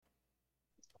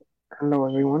Hello,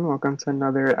 everyone. Welcome to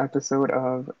another episode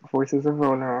of Voices of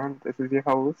Roland. This is your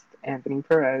host, Anthony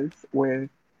Perez, with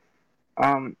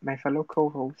my fellow co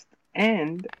host,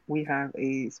 and we have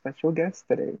a special guest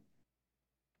today.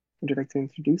 Would you like to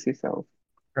introduce yourself?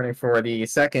 Turning for the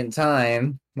second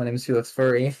time. My name is Felix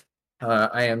Furry.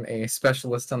 I am a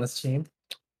specialist on this team.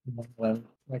 I'm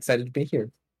excited to be here.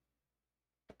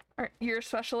 You're a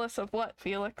specialist of what,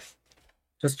 Felix?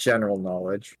 Just general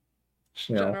knowledge. Just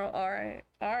general. All right.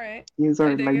 All right. He's I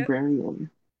our dig it. librarian.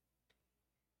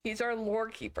 He's our lore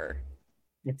keeper.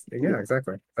 Yeah,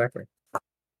 exactly.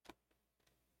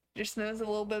 Just knows a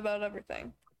little bit about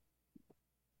everything.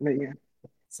 But yeah,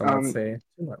 Some might say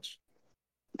too much.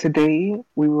 today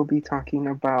we will be talking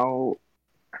about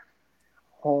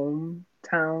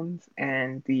hometowns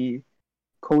and the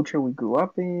culture we grew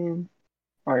up in,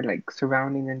 or like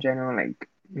surroundings in general, like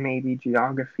maybe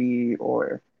geography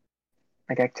or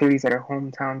like activities that our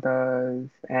hometown does,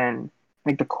 and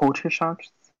like the culture shocks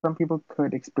some people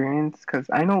could experience. Because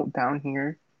I know down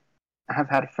here, I have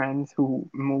had friends who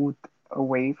moved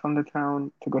away from the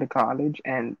town to go to college,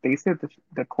 and they said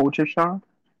the culture shock,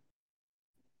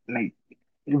 like,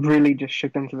 it really just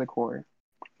shook them to the core.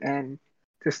 And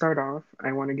to start off,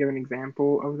 I want to give an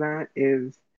example of that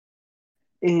is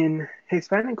in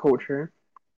Hispanic culture,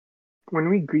 when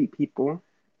we greet people,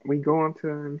 we go up to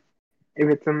them. If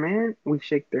it's a man, we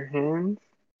shake their hands.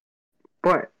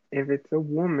 But if it's a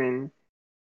woman,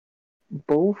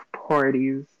 both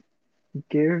parties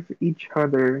give each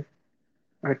other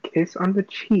a kiss on the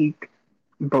cheek,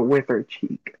 but with our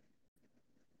cheek.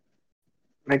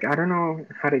 Like, I don't know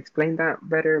how to explain that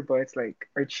better, but it's like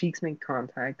our cheeks make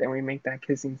contact and we make that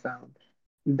kissing sound.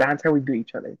 That's how we greet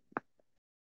each other.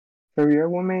 So if you're a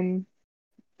woman,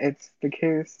 it's the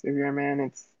kiss. If you're a man,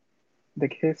 it's the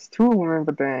kiss to a woman,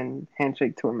 but then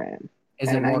handshake to a man. Is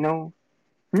it And I more know,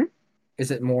 is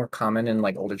it more common in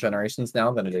like older generations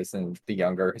now than it is in the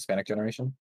younger Hispanic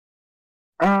generation?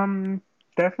 um,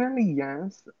 definitely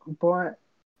yes, but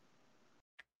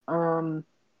Um,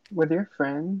 with your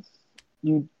friends,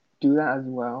 you do that as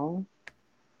well,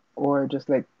 or just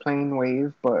like playing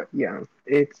waves. But yeah,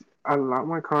 it's a lot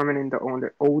more common in the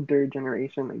older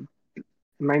generation. Like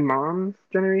my mom's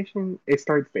generation, it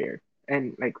starts there,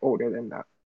 and like older than that.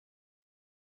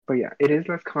 But yeah, it is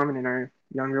less common in our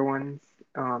younger ones.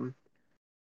 Um,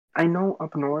 I know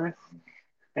up north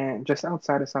and just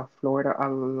outside of South Florida, a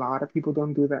lot of people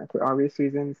don't do that for obvious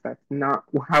reasons. That's not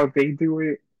how they do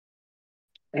it.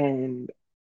 And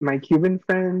my Cuban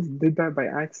friends did that by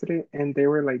accident, and they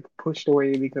were like pushed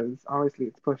away because obviously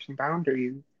it's pushing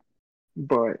boundaries,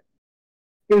 but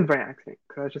it was by accident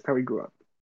because that's just how we grew up.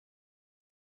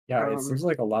 Yeah, it Um, seems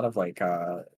like a lot of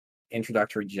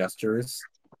introductory gestures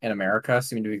in America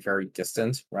seem to be very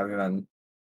distant rather than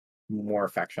more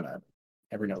affectionate.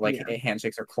 yeah,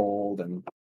 Handshakes are cold and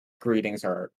greetings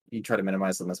are you try to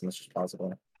minimize them as much as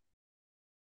possible.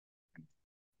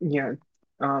 yeah.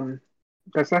 Um,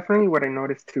 that's definitely what I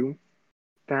noticed too.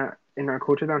 That in our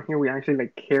culture down here, we actually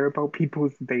like care about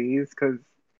people's days because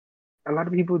a lot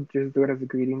of people just do it as a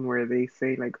greeting where they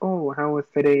say like, "Oh, how was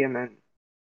today?" and then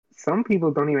some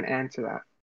people don't even answer that.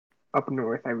 Up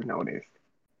north, I've noticed.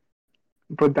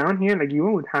 But down here, like you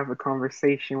would have a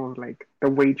conversation with like the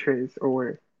waitress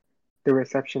or the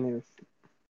receptionist.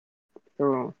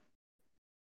 So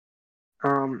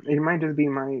it might just be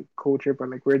my culture, but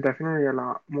like we're definitely a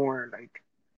lot more like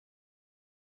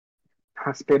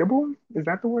hospitable. Is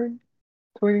that the word?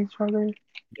 Toward each other?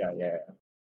 Yeah.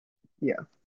 Yeah.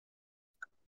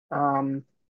 Um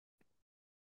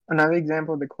Another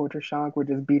example of the culture shock would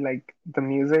just be like the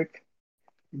music.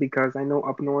 Because I know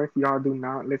up north y'all do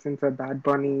not listen to Bad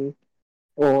Bunny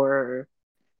or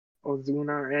Ozuna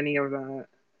or any of that.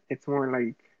 It's more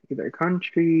like either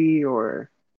country or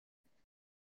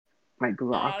like A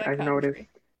rock, lot of I've noticed. country.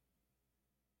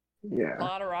 A Yeah.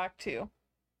 lot of rock, too.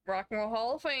 Rock and Roll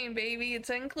Hall of Fame, baby. It's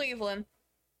in Cleveland.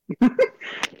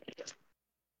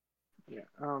 Yeah.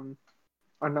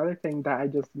 Another thing that I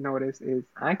just noticed is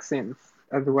accents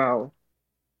as well.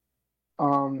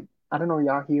 I don't know if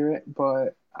y'all hear it,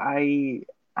 but I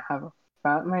have a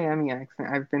fat Miami accent,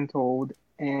 I've been told,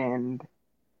 and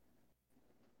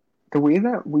the way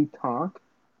that we talk,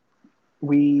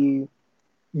 we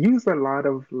use a lot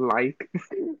of like,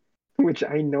 which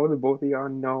I know that both of y'all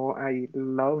know. I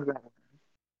love that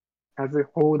as a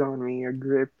hold on me, a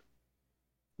grip.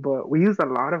 But we use a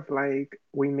lot of like,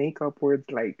 we make up words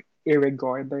like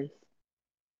irregardless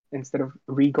instead of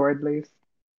regardless.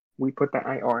 We put the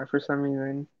IR for some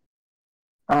reason.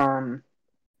 Um,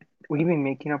 we even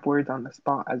making up words on the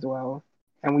spot as well.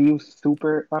 And we use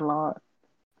super a lot.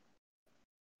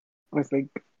 It's like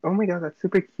oh my god, that's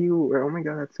super cute, or oh my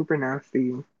god, that's super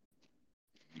nasty.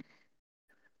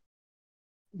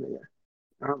 But yeah.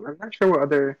 I'm not sure what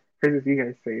other phrases you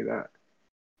guys say that.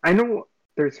 I know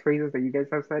there's phrases that you guys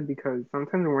have said because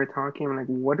sometimes when we're talking, I'm like,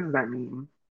 what does that mean?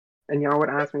 And y'all would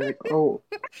ask me like, oh,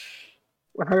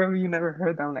 well, how have you never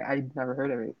heard that? I'm like, I never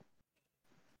heard of it.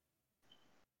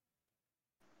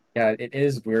 Yeah, it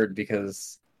is weird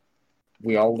because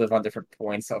we all live on different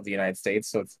points of the United States,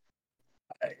 so it's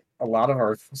a lot of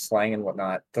our slang and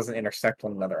whatnot doesn't intersect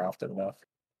one another often enough.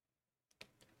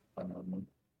 Um,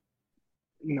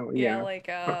 No, Yeah, yeah. like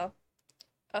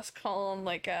us calling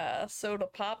like soda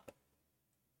pop.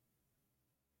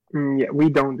 Yeah, we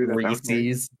don't do that down here.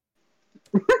 Reese's.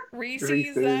 Reese's,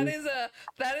 Reese's.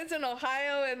 that is an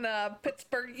Ohio and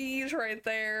Pittsburghese right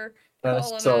there. That's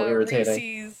Calling so irritating.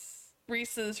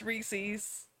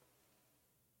 Reese's.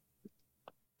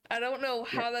 I don't know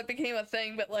Yeah. how that became a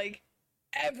thing, but like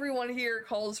everyone here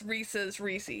calls Reese's.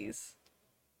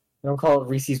 You don't call it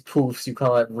Reese's Poofs, you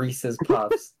call it Reese's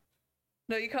Puffs.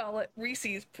 No, you call it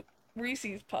Reese's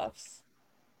Puffs.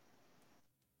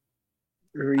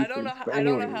 Reese's. But I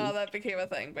don't know how anyways, that became a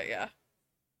thing, but yeah.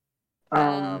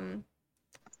 um,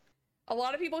 A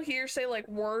lot of people here say like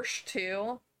worsh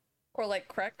too, or like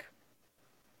crick.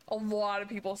 A lot of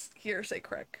people here say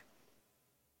crick.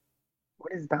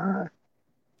 what is that?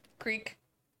 Creek.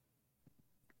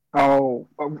 Oh,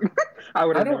 I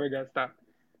would I have don't. never guessed that.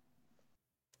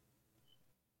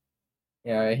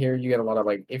 Yeah, I hear you get a lot of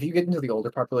like if you get into the older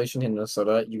population in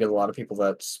Minnesota, you get a lot of people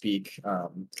that speak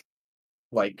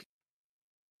like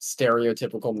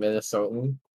stereotypical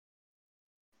Minnesotan.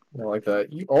 You know, like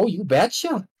you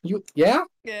betcha. Yeah?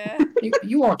 Yeah.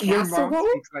 You want Your mom casserole?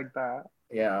 speaks like that.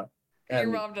 Yeah. Your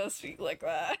And mom does speak like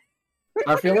that.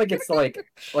 I feel like it's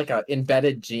like a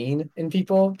embedded gene in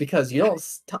people because you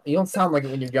don't sound like it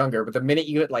when you're younger, but the minute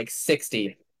you hit like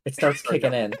 60, it starts Oh, yeah.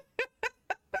 kicking in.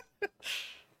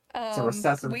 It's a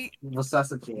We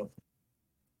recessive gene.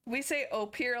 we say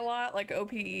OP here a lot, like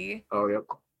OPE. Oh yep.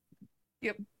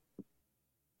 Yep.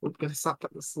 Oop, gotta slap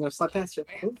past you.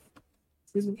 Oop.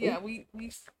 Excuse me. Yeah, Oop. we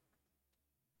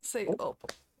say Oh.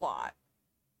 OP a lot.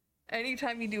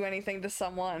 Anytime you do anything to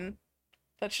someone,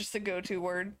 that's just a go-to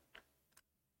word.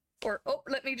 Or oh,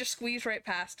 let me just squeeze right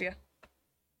past you.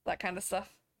 That kind of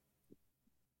stuff.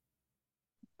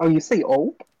 Oh, you say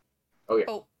oop? Oh yeah.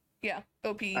 Oh, yeah,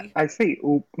 OPE. I say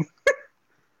oop.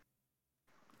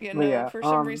 Yeah, But no, yeah, for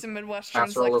some reason Midwesterns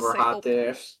Casserole like to over say hot OP.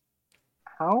 dish.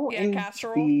 how Yeah, is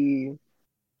casserole.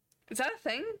 Is that a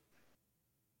thing?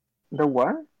 the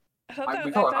what? I thought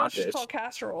We I call it thought it hot was just dish. called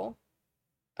casserole.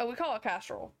 Oh, we call it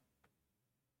casserole.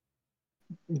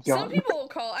 Yeah. Some people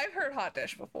call. I've heard hot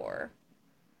dish before,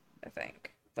 I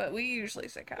think, but we usually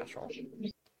say casserole.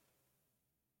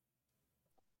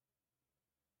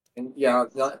 And yeah,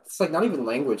 it's like not even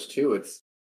language too. It's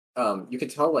you can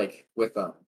tell like with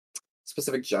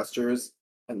specific gestures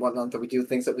and whatnot that we do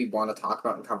things that we want to talk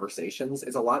about in conversations.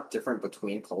 It's a lot different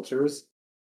between cultures.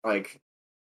 Like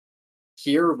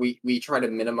here we try to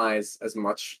minimize as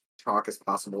much talk as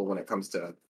possible when it comes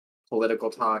to political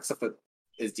talk, stuff that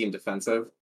is deemed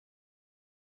offensive.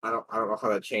 I don't know how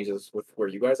that changes with where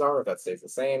you guys are, if that stays the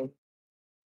same.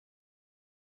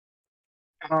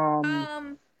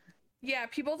 Um, Yeah,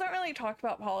 people don't really talk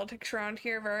about politics around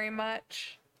here very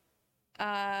much.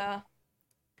 Uh,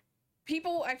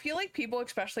 I feel like people,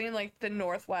 especially in like the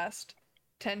Northwest,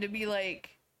 tend to be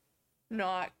like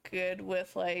not good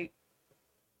with like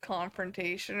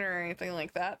confrontation or anything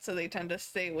like that, so they tend to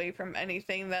stay away from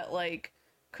anything that like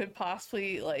could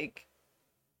possibly like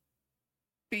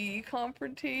be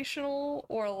confrontational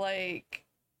or like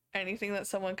anything that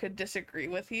someone could disagree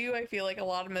with you. I feel like a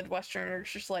lot of Midwesterners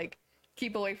just like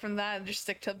keep away from that and just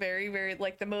stick to very, very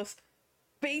like the most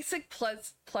basic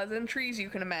pleasantries you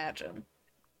can imagine.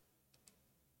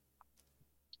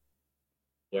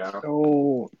 Yeah.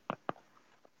 so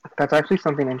that's actually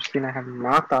something interesting I have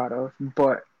not thought of,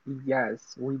 but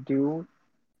yes,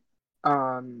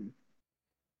 Um,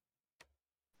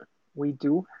 we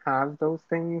do have those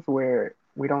things where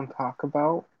we don't talk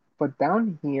about, but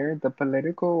down here, the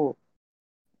political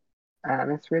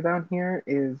atmosphere down here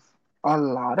is a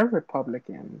lot of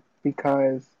Republican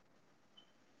because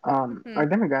Hmm. our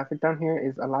demographic down here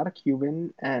is a lot of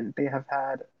Cuban, and they have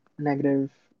had negative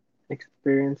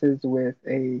experiences with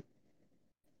a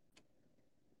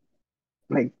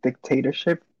like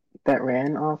dictatorship that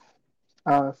ran off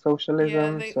Yeah,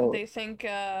 socialism. So they think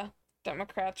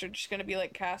Democrats are just gonna be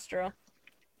like Castro.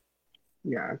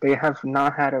 yeah, they have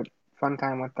not had a fun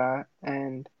time with that,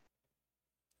 and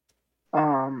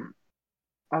um,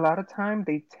 a lot of time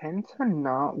they tend to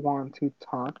not want to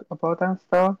talk about that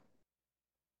stuff.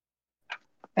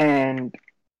 And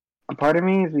a part of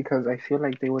me is because I feel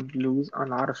like they would lose a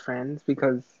lot of friends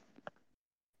because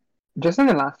just in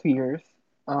the last 2 years,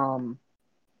 um,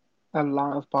 a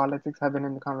lot of politics have been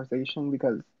in the conversation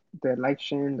because the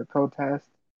election, the protest,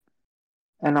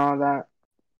 and all that.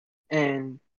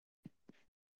 And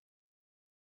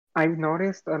I've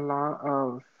noticed a lot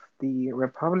of the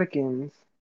Republicans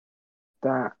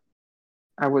that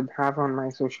I would have on my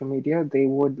social media, they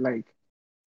would like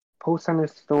post on their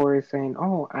stories saying,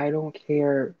 "Oh, I don't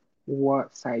care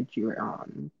what side you're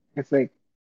on." It's like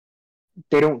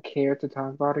they don't care to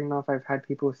talk about it enough. I've had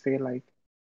people say like,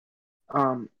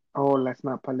 "Oh, let's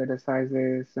not politicize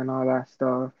this and all that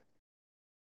stuff."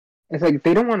 It's like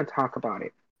they don't want to talk about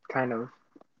it, kind of.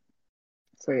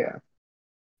 So yeah,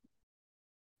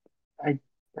 I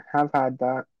have had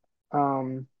that.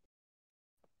 Um,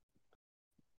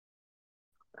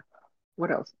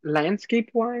 what else?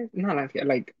 Landscape wise, not landscape,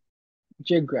 like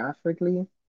geographically.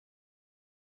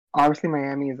 Obviously,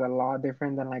 Miami is a lot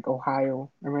different than like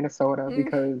Ohio or Minnesota Mm,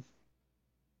 because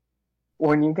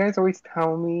when you guys always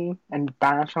tell me and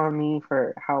bash on me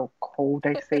for how cold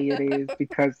I say it is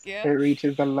because it yeah.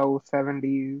 reaches the low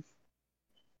 70s,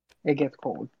 it gets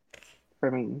cold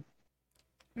for me.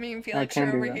 Me and I Felix are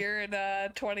can't do over that. here in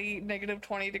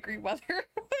 -20 degree weather.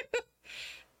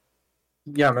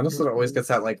 Yeah, Minnesota always Mm-mm. gets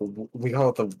that like we call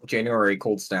it the January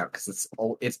cold snap because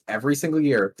it's every single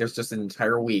year. There's just an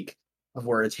entire week of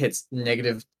where it hits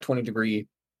 -20 degree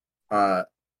uh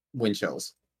wind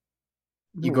chills.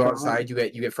 Oh You my go God. outside, you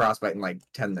get frostbite in like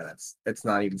 10 minutes. It's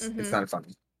Hmm. not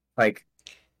funny. Like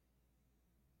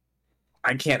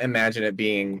I can't imagine it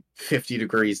being 50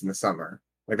 degrees in the summer.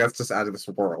 Like that's just out of this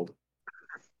world.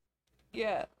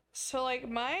 Yeah. So like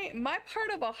my part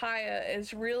of Ohio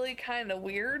is really kind of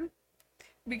weird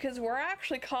because we're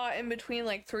actually caught in between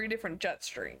like three different jet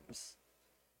streams.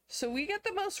 So we get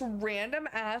the most random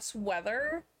ass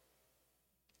weather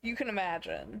you can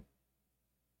imagine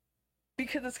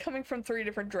because it's coming from three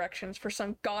different directions for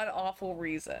some god awful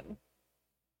reason.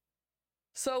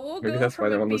 So we'll Maybe go that's why from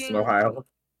no it one lives in being Ohio.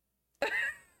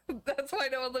 that's why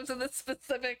no one lives in this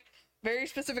specific very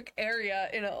specific area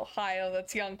in Ohio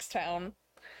that's Youngstown.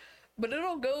 But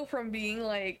it'll go from being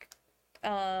like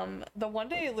the one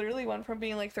day it literally went from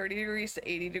being like 30 degrees to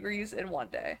 80 degrees in one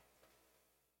day.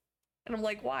 And I'm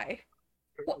like, why?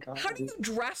 Oh What, my how do God. you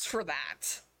dress for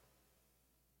that?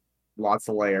 Lots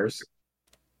of layers.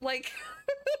 Like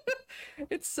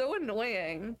it's so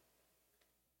annoying.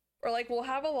 Or like we'll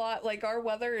have a lot like our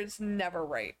weather is never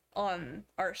right on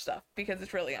our stuff because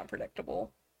it's really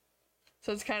unpredictable.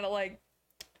 So it's kind of like,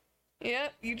 yeah,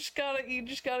 you just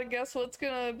gotta guess what it's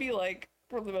gonna be like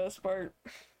for the most part.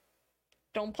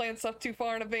 Don't plan stuff too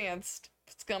far in advance.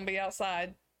 It's gonna be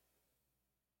outside.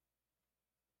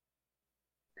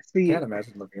 See, Can't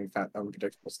imagine living in that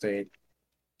unpredictable state.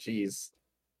 Jeez.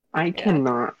 I Yeah.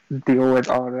 cannot deal with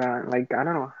all that. Like, I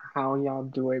don't know how y'all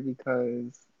do it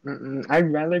because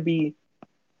I'd rather be,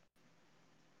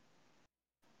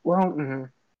 well,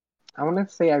 I want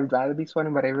to say I'd rather be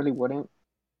sweating, but I really wouldn't.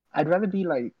 I'd rather be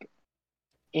like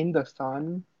in the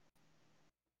sun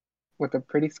with a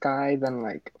pretty sky than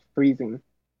like freezing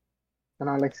and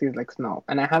all I see is like snow.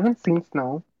 And I haven't seen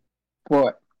snow,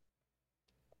 but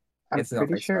I'm It's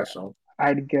pretty nothing sure special.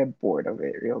 I'd get bored of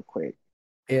it real quick.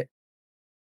 It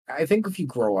I think if you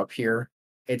grow up here,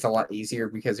 it's a lot easier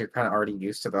because you're kind of already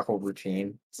used to the whole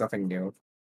routine. It's nothing new.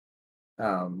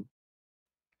 Um,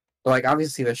 but like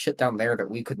obviously there's shit down there that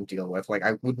we couldn't deal with. Like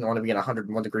I wouldn't want to be in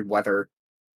 101 degree weather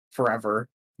forever.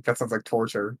 That sounds like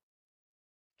torture.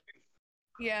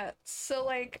 Yeah. So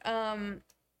like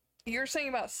you're saying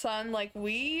about sun, like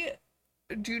we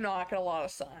do not get a lot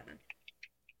of sun.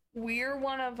 We're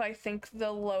one of I think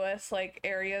the lowest like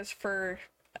areas for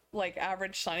like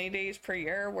average sunny days per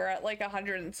year. We're at like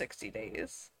 160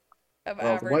 days of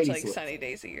Well, the average Whiteys like live. sunny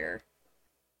days a year.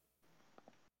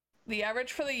 The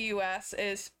average for the US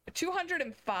is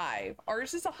 205.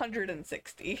 Ours is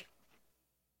 160.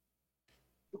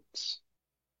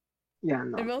 Yeah,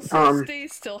 And no. most of the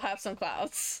states still have some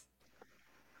clouds.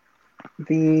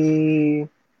 The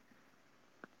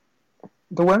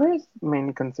the weather is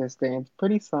mainly consistent. It's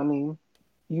pretty sunny,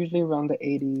 usually around the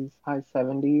 80s, high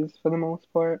 70s for the most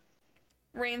part.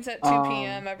 Rains at 2 Um,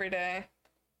 p.m. every day.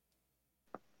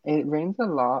 it rains a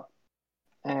lot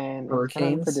and it's kind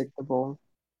of Hurricanes. unpredictable.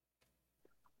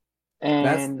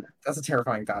 That's And that's a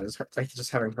terrifying thought. Is like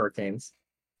just having hurricanes.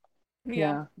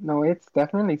 Yeah. yeah, no, it's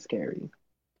definitely scary.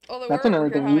 Although That's we're over another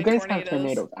here thing. You having guys have tornadoes.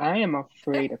 tornadoes. I am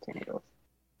afraid of tornadoes.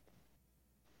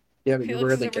 Yeah, but you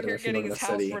Felix is rarely over get them here if you live getting in a his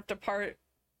house city. ripped apart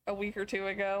a week or two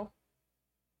ago.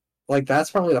 Like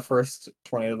that's probably the first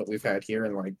tornado that we've had here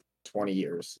in like 20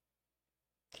 years.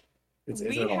 It's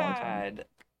been a long time.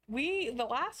 The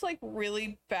last like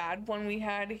really bad one we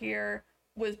had here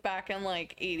was back in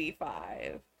like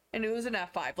 85, and it was an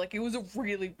F5. Like it was a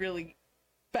really, really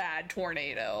bad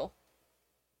tornado.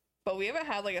 But we haven't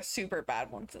had like a super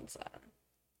bad one since then.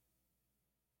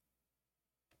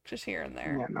 Just here and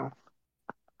there. Yeah, no.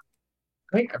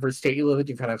 I think every state you live in,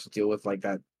 you kind of have to deal with like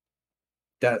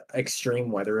that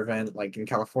extreme weather event. Like in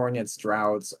California, it's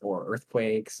droughts or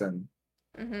earthquakes, and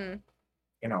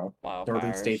you know,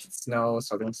 northern states Wildfires. it's snow,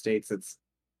 southern states it's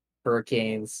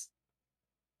hurricanes.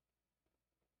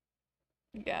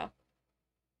 Yeah.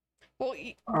 Well,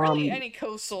 really, Um, any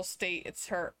coastal state, it's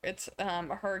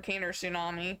a hurricane or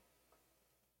tsunami,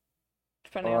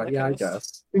 depending on the Yeah, I coast.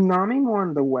 guess. tsunami more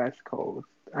on the West Coast,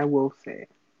 I will say.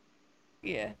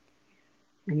 Yeah.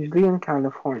 Usually in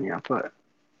California, but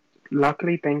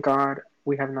luckily, thank God,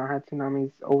 we have not had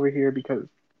tsunamis over here because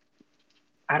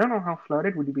I don't know how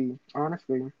flooded would you be,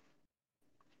 honestly.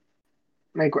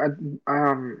 Like, I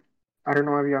don't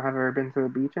know if y'all have ever been to the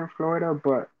beach in Florida,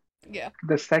 but Yeah.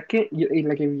 the second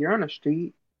like if you're on a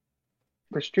street,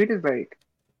 the street is like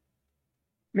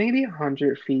maybe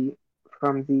 100 feet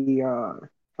from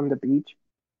the beach,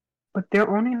 but they're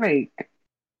only like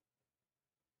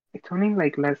it's only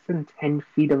like less than 10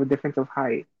 feet of a difference of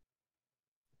height.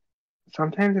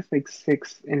 Sometimes it's like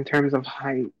 6 in terms of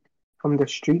height from the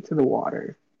street to the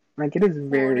water. Like it is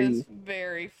Florida's very,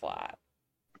 very flat.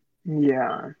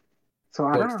 yeah. So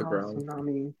I don't Close know to how ground.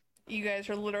 tsunami. You guys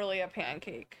are literally a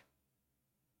pancake.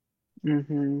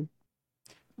 Mm-hmm.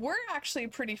 We're actually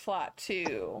pretty flat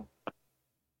too,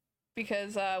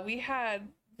 because we had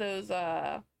those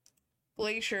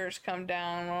glaciers come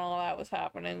down when all that was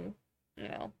happening,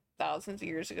 thousands of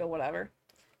years ago, whatever,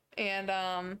 and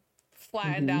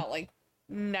flattened Mm-hmm. out like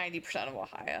 90% of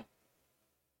Ohio,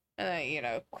 and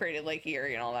then created Lake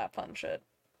Erie and all that fun shit.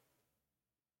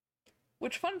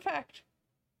 Which, fun fact,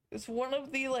 is one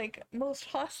of the like most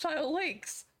hostile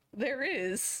lakes there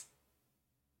is.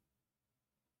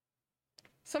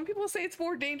 Some people say it's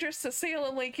more dangerous to sail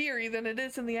in Lake Erie than it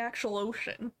is in the actual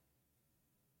ocean.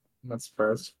 That's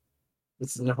first.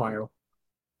 It's in Ohio.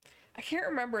 I can't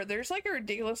remember. There's like a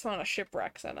ridiculous amount of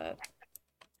shipwrecks in it.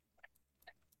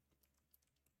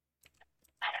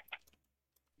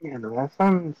 Yeah, no, that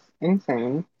sounds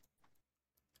insane.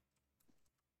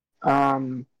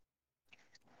 Um,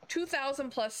 2,000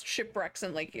 plus shipwrecks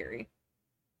in Lake Erie.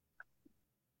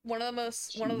 One of the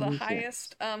Jesus.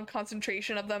 highest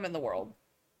concentration of them in the world.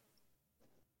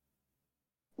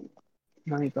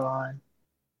 My God.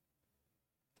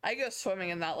 I go swimming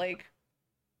in that lake.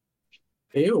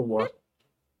 Ew. Oh What?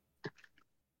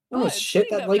 It's shit,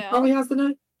 cleaned that up lake now. probably has the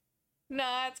net?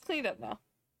 Nah, it's cleaned up now.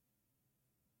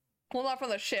 Well, not from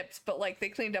the ships, but like they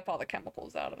cleaned up all the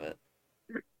chemicals out of it.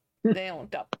 They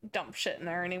don't dump shit in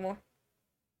there anymore.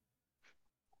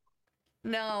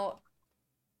 Now,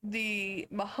 the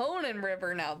Mahoning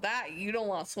River, now that you don't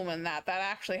want to swim in that. That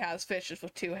actually has fishes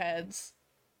with 2 heads.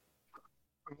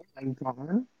 Oh my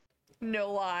God.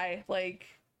 No lie, like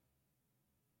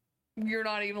you're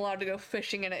not even allowed to go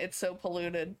fishing in it. It's so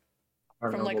polluted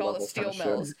from like all the steel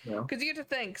mills. Yeah. Because you get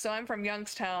to think. So I'm from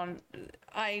Youngstown.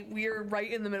 We're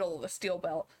right in the middle of the steel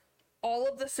belt. All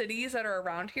of the cities that are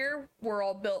around here were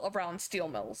all built around steel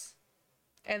mills,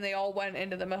 and they all went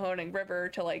into the Mahoning River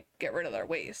to like get rid of their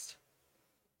waste.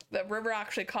 The river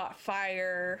actually caught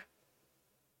fire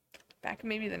back in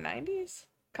maybe the 90s.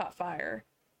 Caught fire.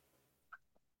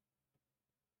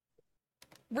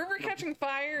 River catching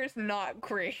fire is not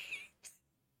great.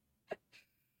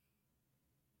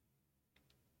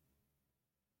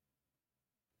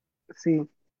 See,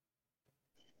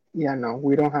 yeah, no,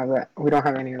 we don't have that. We don't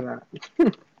have any of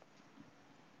that.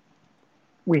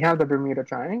 We have the Bermuda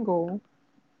Triangle,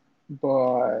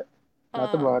 but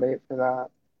that's about it for that.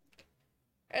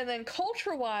 And then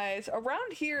culture-wise,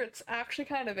 around here, it's actually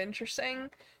kind of interesting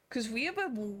because we have a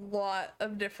lot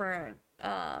of different,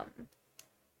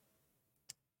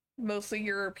 mostly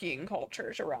European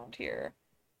cultures around here.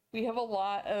 We have a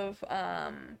lot of,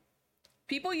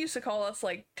 people used to call us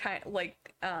like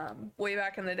way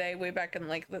back in the day, way back in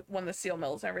like when the steel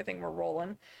mills and everything were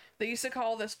rolling. They used to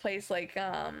call this place like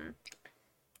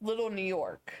Little New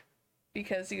York,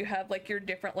 because you have like your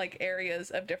different like areas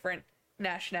of different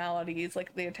nationalities,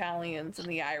 like the Italians and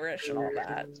the Irish and all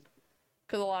that.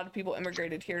 Because a lot of people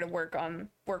immigrated here to work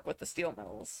with the steel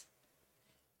mills.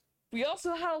 We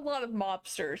also had a lot of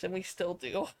mobsters, and we still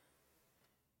do.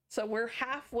 So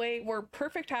we're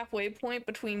perfect halfway point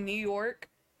between New York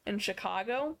and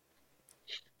Chicago.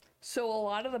 So a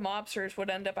lot of the mobsters would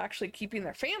end up actually keeping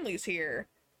their families here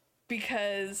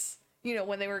because you know,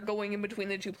 when they were going in between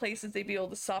the two places, they'd be able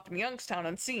to stop in Youngstown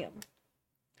and see him.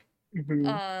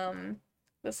 Mm-hmm.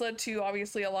 This led to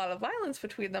obviously a lot of violence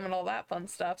between them and all that fun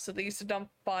stuff. So they used to dump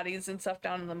bodies and stuff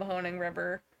down in the Mahoning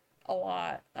River a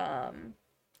lot,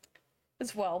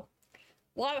 as well.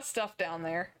 A lot of stuff down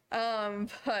there.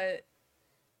 But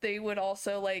they would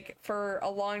also, like, for a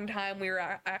long time, we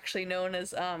were actually known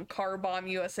as Car Bomb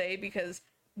USA because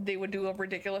they would do a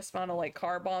ridiculous amount of, like,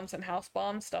 car bombs and house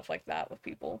bombs, stuff like that with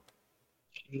people.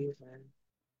 Jesus.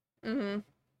 Mm-hmm.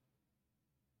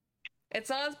 It's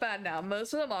not as bad now.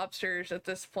 Most of the mobsters at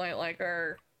this point, like,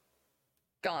 are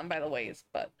gone by the ways,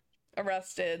 but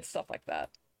arrested, stuff like that.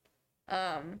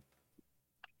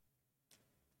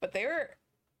 But they were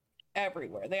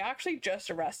everywhere. They actually just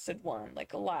arrested one,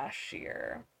 like, last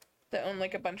year that owned,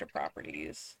 like, a bunch of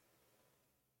properties.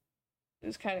 It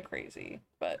was kind of crazy,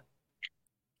 but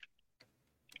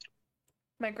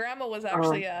my grandma was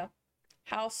actually a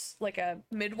house, like, a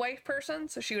midwife person,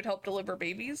 so she would help deliver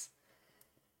babies.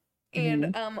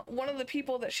 And one of the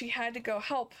people that she had to go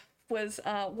help was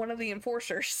one of the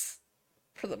enforcers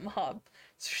for the mob.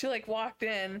 So she, like, walked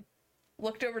in,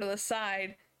 looked over to the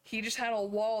side. He just had a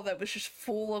wall that was just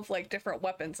full of, like, different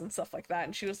weapons and stuff like that.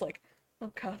 And she was like,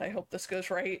 oh God, I hope this goes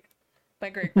right. My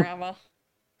great grandma.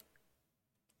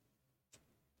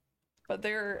 But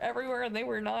they were everywhere, and they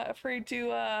were not afraid to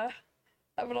have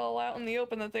it all out in the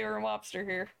open that they were a mobster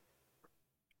here.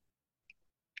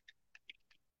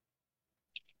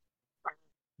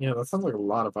 Yeah, that sounds like a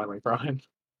lot of violent crime.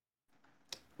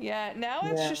 Yeah, now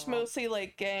it's just mostly,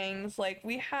 like, gangs. Like,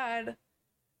 we had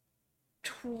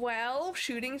 12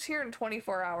 shootings here in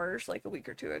 24 hours, like, a week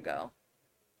or two ago.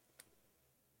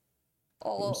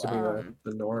 All, Seems to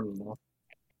be the norm now.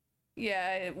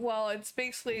 yeah, well, it's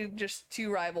basically just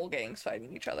two rival gangs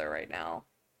fighting each other right now.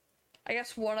 I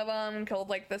guess one of them killed,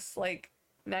 like, this, like,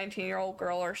 19-year-old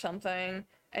girl or something,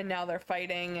 and now they're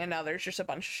fighting, and now there's just a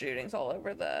bunch of shootings all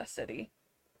over the city.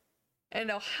 And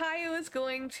Ohio is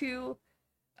going to,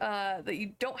 that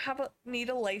you don't need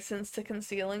a license to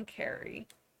conceal and carry.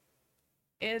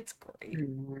 It's great.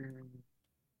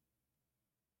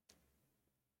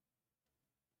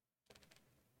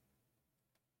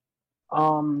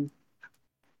 I'm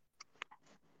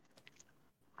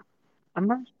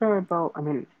not sure about. I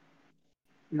mean,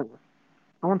 no,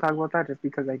 I won't talk about that just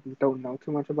because I don't know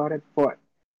too much about it. But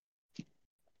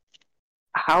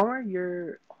how are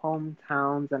your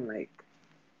hometowns and like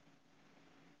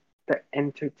the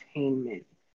entertainment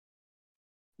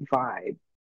vibe?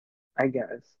 I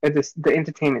guess it's the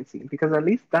entertainment scene because at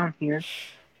least down here,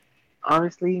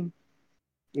 honestly,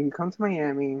 if you come to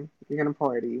Miami, you're gonna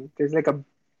party. There's like a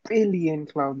billion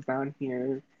clubs down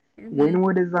here.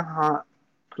 Wynwood is a hot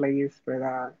place for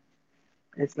that.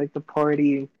 It's like the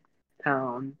party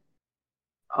town.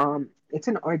 It's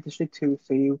an art district too,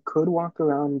 so you could walk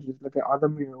around and just look at all the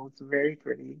murals. Very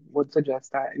pretty. Would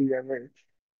suggest that if you ever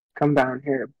come down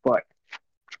here. But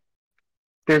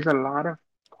there's a lot of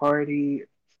party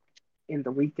in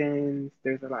the weekends.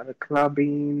 There's a lot of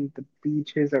clubbing. The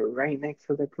beaches are right next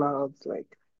to the clubs.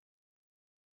 Like,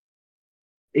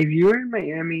 if you're in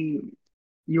Miami,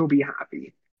 you'll be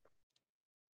happy.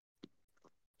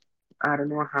 I don't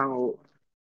know how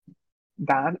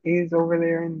that is over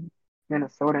there in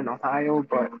Minnesota and Ohio,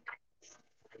 but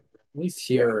At least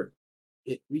here,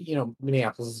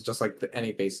 Minneapolis is just like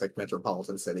any basic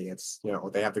metropolitan city. It's,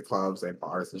 they have the clubs, they have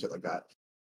bars and shit like that.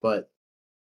 But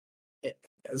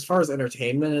as far as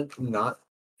entertainment,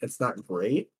 it's not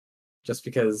great, just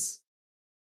because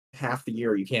half the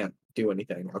year you can't do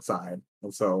anything outside,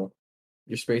 and so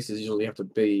your spaces usually have to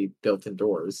be built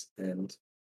indoors, and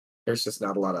there's just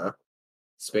not a lot of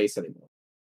space anymore.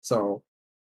 So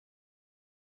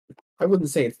I wouldn't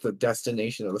say it's the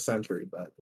destination of the century,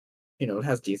 but it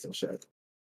has decent shit.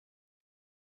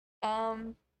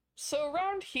 So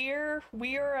around here,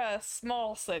 we are a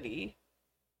small city.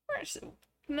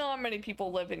 Not many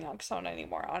people live in Youngstown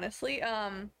anymore, honestly.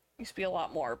 Used to be a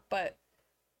lot more, but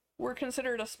we're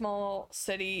considered a small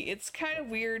city. It's kind of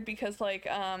weird because, like,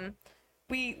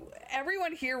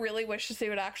 everyone here really wishes they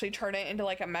would actually turn it into,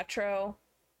 like, a metro,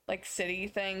 like, city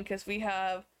thing, because we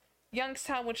have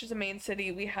Youngstown, which is a main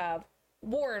city. We have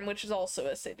Warren, which is also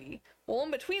a city. Well,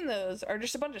 in between those are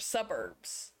just a bunch of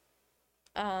suburbs.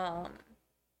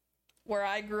 Where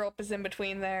I grew up is in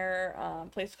between there. A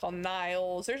place called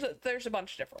Niles. There's a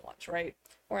bunch of different ones, right?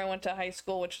 Where I went to high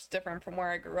school, which is different from where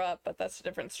I grew up, but that's a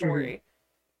different story.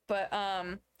 But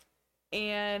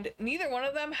and neither one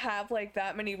of them have, like,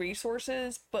 that many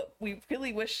resources, but we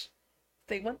really wish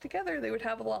they went together, they would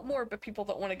have a lot more, but people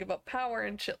don't want to give up power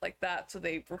and shit like that, so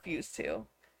they refuse to.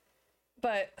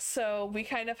 But so we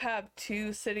kind of have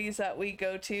two cities that we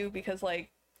go to because like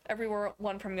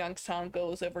everyone from Youngstown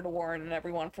goes over to Warren and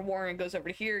everyone from Warren goes over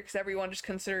to here because everyone just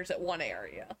considers it one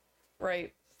area,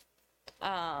 right?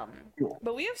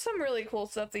 But we have some really cool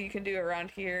stuff that you can do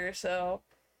around here. So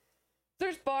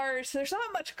there's bars. There's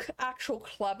not much actual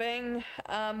clubbing.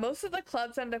 Most of the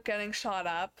clubs end up getting shot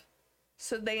up,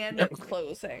 so they end up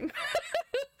closing.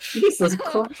 Jesus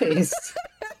Christ.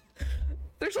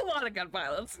 There's a lot of gun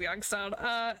violence in Youngstown.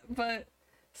 But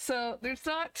so there's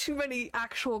not too many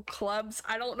actual clubs.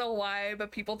 I don't know why,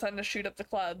 but people tend to shoot up the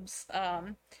clubs.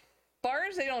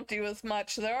 Bars, they don't do as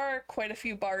much. There are quite a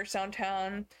few bars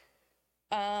downtown.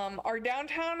 Our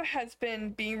downtown has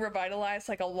been being revitalized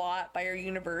like a lot by our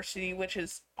university, which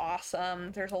is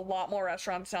awesome. There's a lot more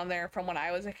restaurants down there from when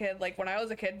I was a kid. Like when I was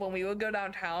a kid, when we would go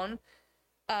downtown,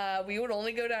 we would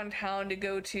only go downtown to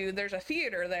go to, there's a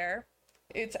theater there.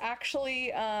 It's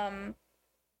actually, I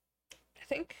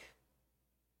think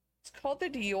it's called the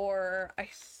Dior. I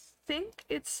think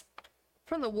it's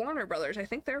from the Warner Brothers. I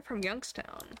think they're from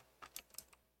Youngstown.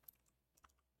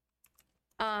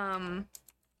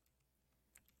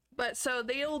 But so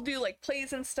they'll do like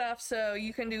plays and stuff, so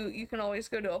you can always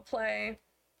go to a play.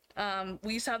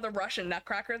 We used to have the Russian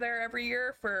Nutcracker there every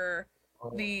year for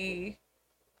the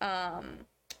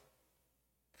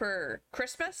for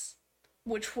Christmas,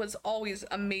 which was always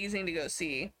amazing to go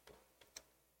see.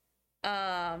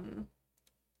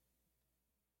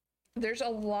 There's a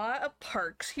lot of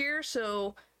parks here,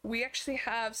 so we actually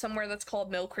have somewhere that's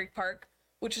called Mill Creek Park,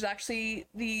 which is actually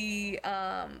the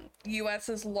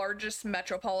US's largest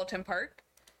metropolitan park.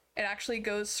 It actually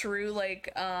goes through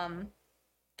like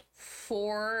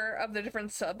 4 of the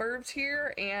different suburbs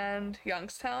here and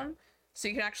Youngstown. So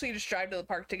you can actually just drive to the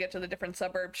park to get to the different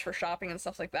suburbs for shopping and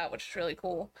stuff like that, which is really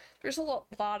cool. There's a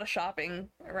lot of shopping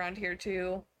around here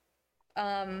too.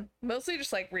 Mostly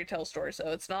just like retail stores,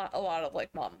 so it's not a lot of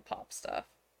like mom and pop stuff.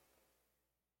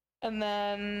 And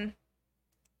then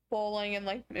bowling and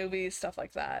like movies, stuff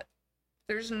like that.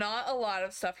 There's not a lot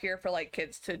of stuff here for like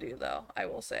kids to do though, I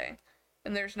will say.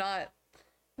 And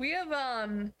we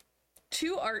have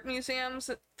 3 art museums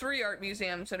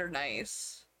that are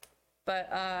nice.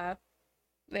 But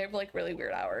they have like really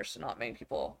weird hours, so not many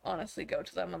people honestly go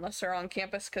to them unless they're on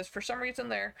campus, because for some reason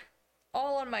they're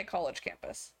all on my college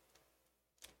campus.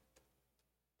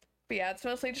 But yeah, it's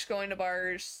mostly just going to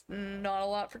bars, not a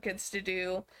lot for kids to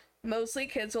do. Mostly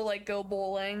kids will like go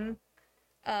bowling.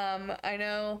 I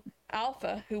know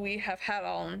Alpha, who we have had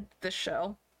on this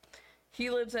show, he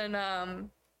lives in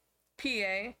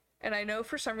PA, and I know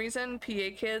for some reason PA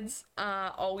kids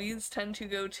always tend to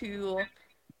go to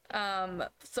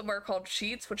somewhere called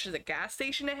Sheets, which is a gas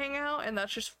station to hang out, and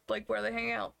that's just like where they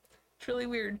hang out. It's really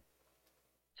weird.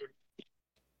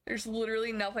 There's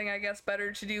literally nothing, I guess,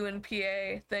 better to do in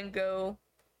PA than go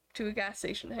to a gas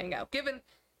station to hang out. Given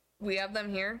we have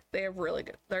them here, they have really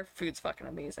good, their food's fucking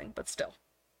amazing, but still.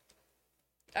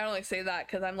 I only say that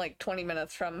because I'm like 20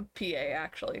 minutes from PA,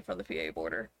 actually, from the PA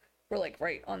border. We're like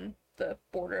right on the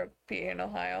border of PA and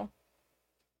Ohio.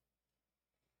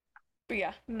 But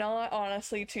yeah, not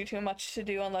honestly too much to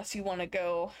do unless you want to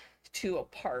go to a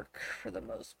park for the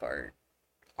most part.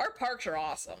 Our parks are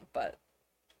awesome, but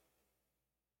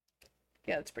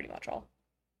yeah, that's pretty much all.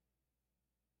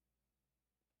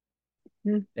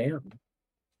 Damn.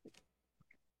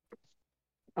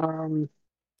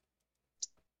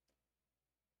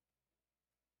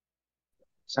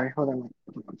 Sorry, hold on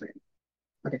one second.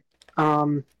 Okay.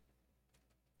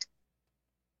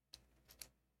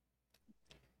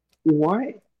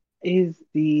 What is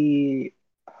I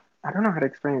don't know how to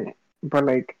explain it, but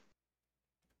like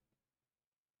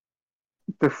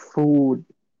the food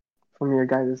from your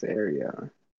guys' area,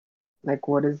 like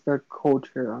what is the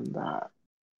culture on that?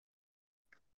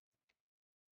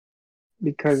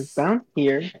 Because down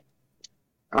here,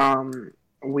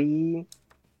 we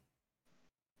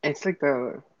it's like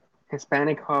the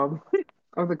Hispanic hub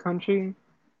of the country,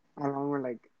 along with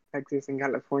like Texas and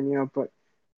California, but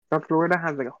South Florida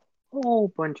has like a whole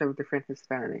bunch of different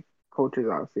Hispanic cultures,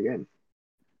 obviously, and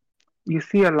you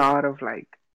see a lot of like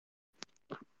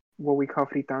what we call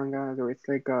fritangas, or it's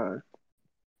like a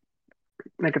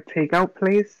takeout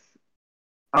place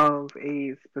of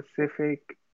a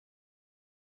specific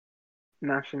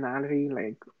nationality.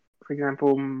 Like, for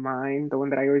example, mine, the one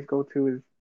that I always go to is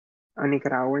a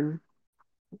Nicaraguan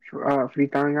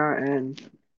fritanga, and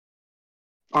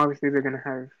obviously they're gonna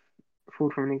have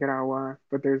food from Nicaragua,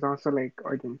 but there's also like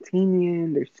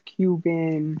Argentinian, there's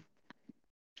Cuban,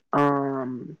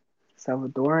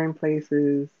 Salvadoran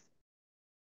places.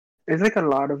 There's like a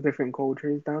lot of different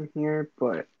cultures down here,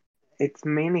 but it's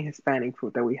mainly Hispanic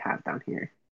food that we have down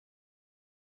here.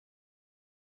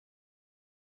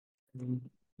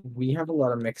 We have a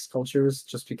lot of mixed cultures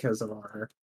just because of our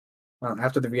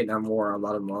after the Vietnam War, a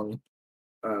lot of Hmong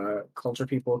culture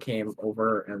people came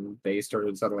over and they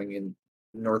started settling in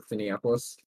North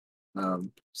Minneapolis.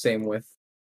 Same with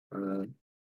uh,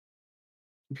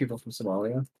 people from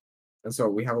Somalia, and so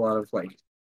we have a lot of like.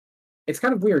 It's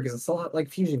kind of weird because it's a lot like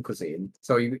fusion cuisine.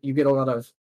 So you get a lot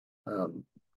of um,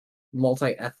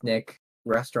 multi-ethnic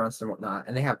restaurants and whatnot,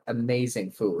 and they have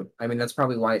amazing food. I mean, that's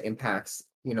probably why it impacts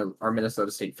our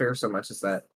Minnesota State Fair so much. Is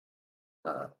that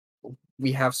uh,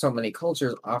 we have so many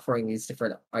cultures offering these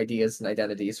different ideas and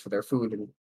identities for their food, and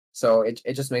so it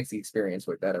just makes the experience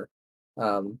way better.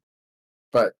 Um,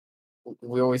 but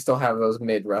we always still have those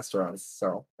mid restaurants.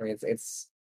 So I mean, it's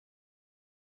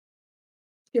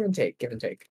give and take, give and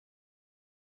take.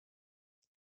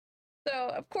 So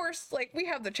of course, like we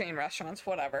have the chain restaurants,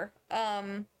 whatever.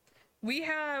 We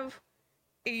have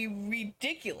a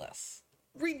ridiculous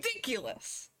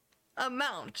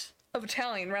amount of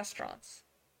Italian restaurants.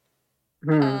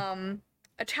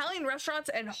 Italian restaurants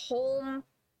and home,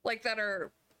 like that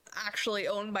are actually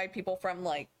owned by people from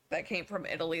like that came from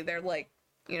Italy. They're like,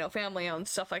 family owned,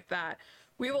 stuff like that.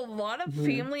 We have a lot of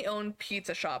family owned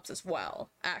pizza shops as well,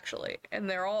 actually, and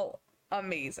they're all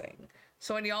amazing.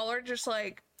 So when y'all are just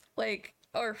like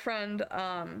our friend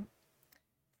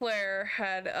Claire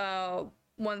had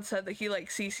once said that he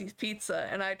likes Cece's Pizza,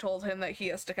 and I told him that he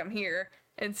has to come here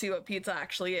and see what pizza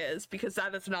actually is, because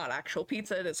that is not actual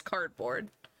pizza, it is cardboard.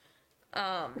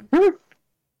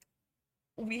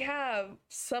 We have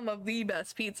some of the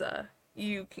best pizza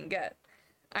you can get.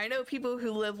 I know people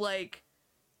who live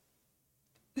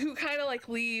who kind of like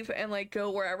leave and like go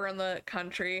wherever in the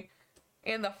country,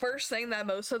 and the first thing that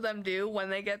most of them do when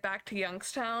they get back to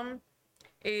Youngstown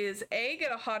is A,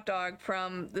 get a hot dog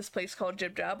from this place called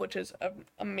Jib Jab, which is an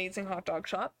amazing hot dog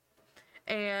shop,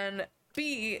 and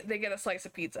B, they get a slice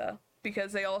of pizza,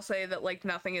 because they all say that like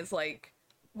nothing is like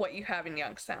what you have in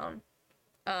Youngstown.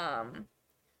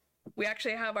 We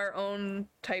actually have our own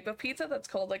type of pizza that's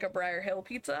called like a Briar Hill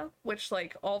pizza, which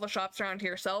like all the shops around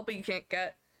here sell, but you can't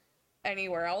get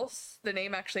anywhere else. The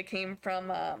name actually came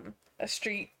from a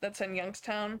street that's in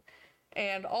Youngstown,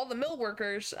 and all the mill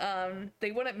workers,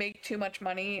 they wouldn't make too much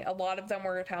money. A lot of them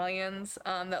were Italians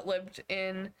that lived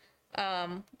in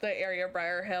the area of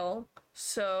Briar Hill,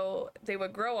 so they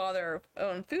would grow all their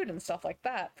own food and stuff like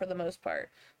that for the most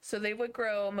part. So they would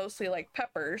grow mostly like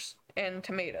peppers and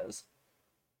tomatoes.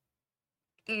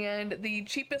 And the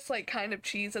cheapest like kind of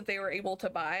cheese that they were able to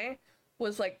buy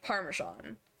was like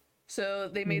Parmesan. So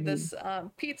they made this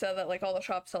pizza that like all the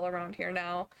shops sell around here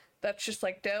now. That's just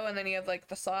like dough, and then you have like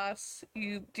the sauce.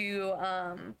 You do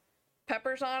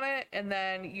peppers on it, and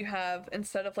then you have,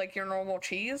 instead of like your normal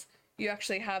cheese, you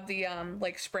actually have the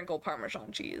like sprinkled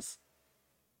Parmesan cheese.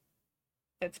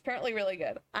 It's apparently really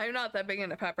good. I'm not that big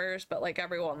into peppers, but like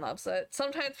everyone loves it.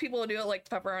 Sometimes people do it like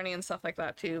pepperoni and stuff like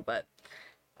that too, but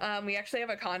we actually have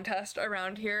a contest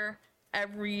around here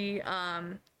every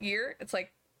year. It's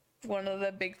like one of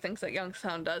the big things that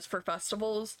Youngstown does for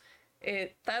festivals.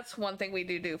 That's one thing we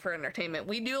do for entertainment.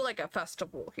 We do like a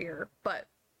festival here, but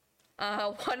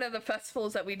one of the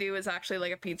festivals that we do is actually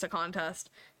like a pizza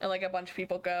contest, and like a bunch of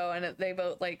people go and they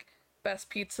vote like best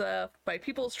pizza by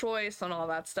People's Choice and all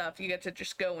that stuff. You get to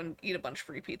just go and eat a bunch of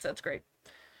free pizza. It's great.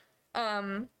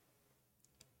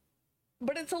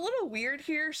 But it's a little weird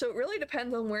here, so it really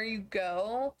depends on where you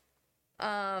go.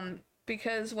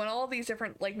 Because when all these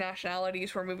different like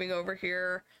nationalities were moving over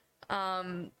here,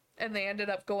 and they ended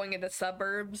up going into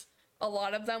suburbs, a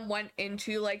lot of them went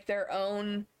into like their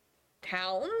own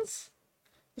towns.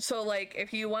 So like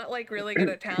if you want like really good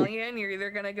Italian, you're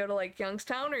either gonna go to like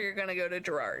Youngstown or you're gonna go to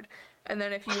Girard. And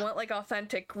then if you want like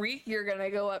authentic Greek, you're gonna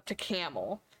go up to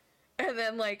Camel. And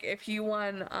then like if you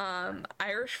want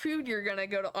Irish food, you're gonna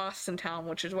go to Austintown,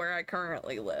 which is where I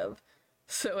currently live.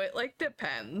 So it like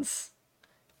depends.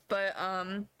 But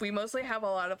we mostly have a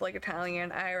lot of like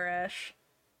Italian, Irish.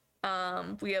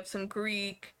 We have some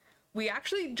Greek. We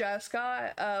actually just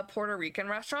got a Puerto Rican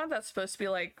restaurant that's supposed to be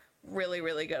like really,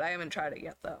 really good. I haven't tried it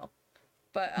yet though.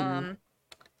 But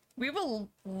we have a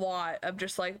lot of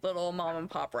just like little mom and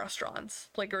pop restaurants,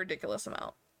 like a ridiculous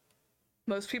amount.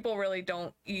 Most people really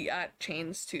don't eat at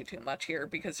chains too much here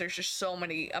because there's just so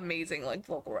many amazing like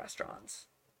local restaurants.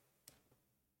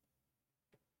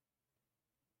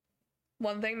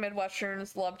 One thing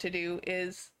Midwesterners love to do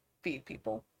is feed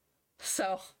people.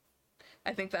 So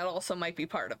I think that also might be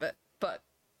part of it. But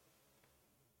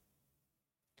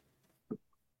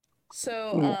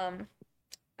I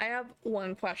have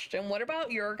one question. What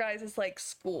about your guys' like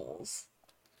schools?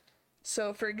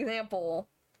 So, for example,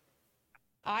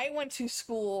 I went to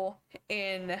school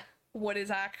in what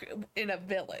is in a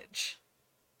village.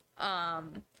 I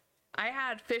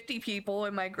had 50 people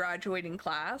in my graduating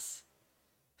class.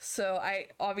 So I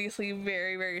obviously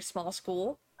very, very small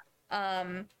school.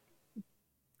 It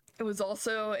was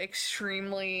also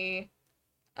extremely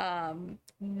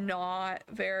not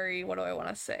very, what do I want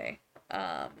to say?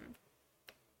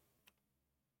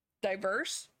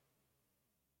 Diverse.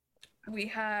 We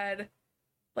had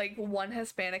like one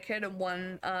Hispanic kid and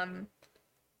one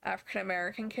African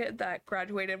American kid that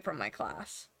graduated from my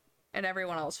class, and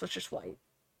everyone else was just white.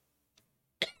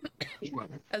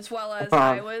 As well as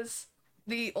I was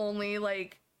the only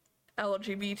like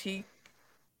LGBT.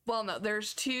 Well, no,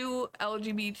 there's two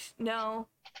LGBT. No,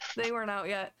 they weren't out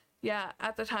yet. Yeah,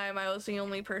 at the time I was the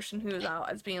only person who was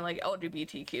out as being like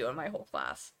LGBTQ in my whole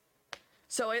class.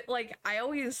 So it like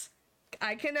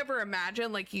I can never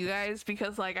imagine like you guys,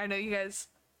 because like I know you guys,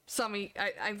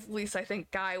 at least I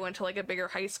think Guy went to like a bigger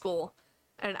high school,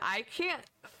 and I can't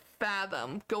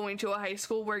fathom going to a high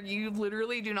school where you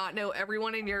literally do not know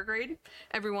everyone in your grade,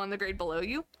 everyone in the grade below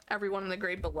you, everyone in the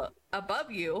grade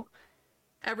above you,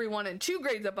 everyone in 2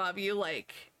 grades above you.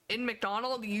 Like in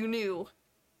McDonald, you knew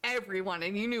everyone,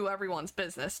 and you knew everyone's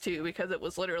business too, because it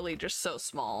was literally just so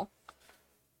small.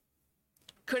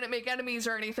 Couldn't make enemies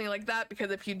or anything like that, because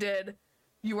if you did,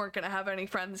 you weren't going to have any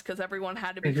friends, because everyone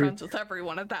had to be friends with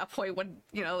everyone at that point when,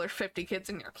 you know, there's 50 kids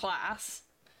in your class.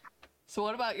 So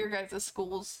what about your guys'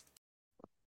 schools?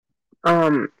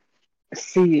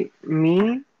 See,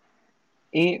 me,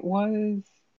 it was,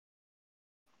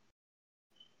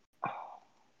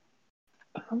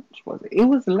 how much was it? It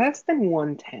was less than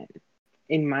 110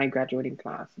 in my graduating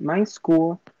class. My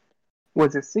school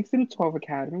was a 6 to 12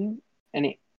 academy, and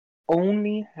it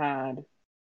only had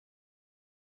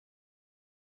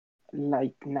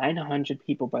like 900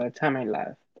 people by the time I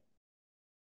left.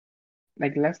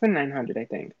 Like less than 900, I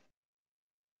think.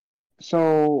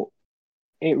 So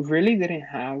it really didn't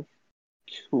have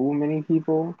too many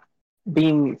people,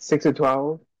 being 6 to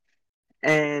 12.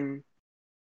 And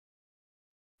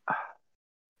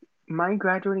my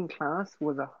graduating class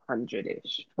was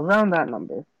 100-ish, around that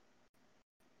number.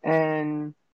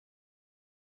 And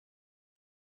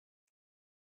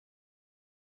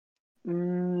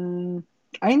mm,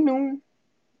 I knew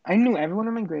I knew everyone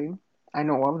in my grade. I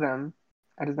know all of them.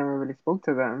 I just never really spoke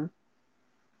to them.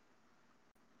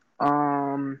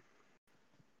 Um,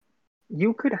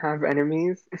 you could have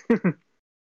enemies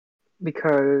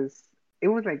because it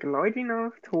was like large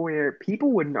enough to where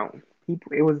people would know.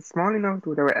 People, it was small enough to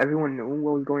where everyone knew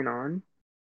what was going on,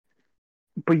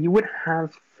 but you would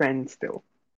have friends still.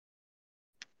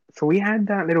 So we had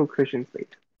that little cushion space.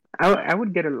 I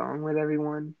would get along with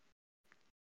everyone.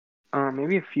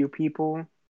 Maybe a few people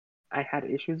I had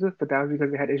issues with, but that was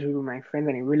because they had issues with my friends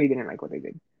and I really didn't like what they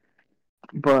did.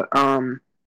 But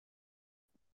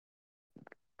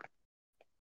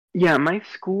yeah, my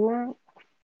school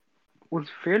was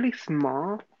fairly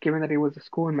small, given that it was a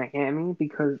school in Miami,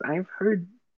 because I've heard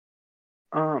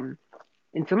um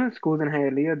in some of the schools in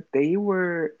Hialeah, they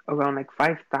were around like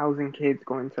 5,000 kids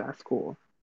going to that school.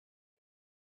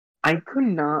 I could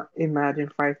not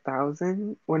imagine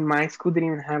 5,000 when my school didn't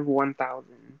even have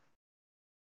 1,000.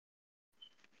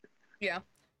 Yeah.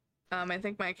 I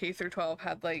think my K through 12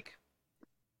 had like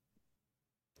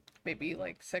maybe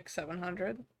like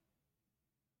 600-700.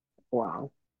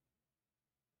 Wow.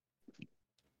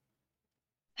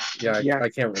 Yeah, Yeah. I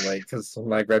can't relate because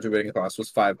my graduating class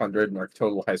was 500 and our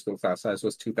total high school class size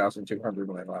was 2,200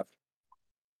 when I left.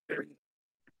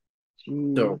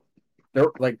 Gee. So there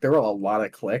were a lot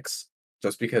of cliques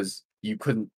just because you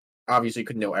couldn't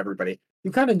know everybody.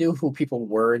 You kind of knew who people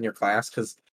were in your class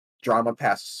because drama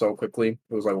passed so quickly.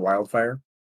 It was like wildfire.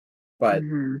 But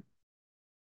Hmm.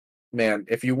 man,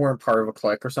 if you weren't part of a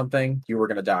clique or something, you were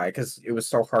gonna die because it was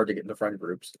so hard to get into friend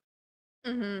groups.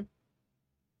 Mm-hmm.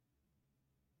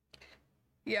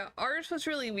 Yeah, ours was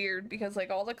really weird because like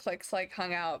all the cliques like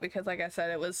hung out, because like I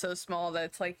said, it was so small that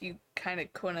it's like you kind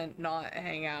of couldn't not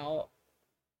hang out.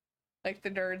 Like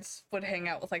the nerds would hang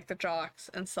out with like the jocks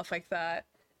and stuff like that.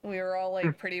 We were all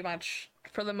like pretty much,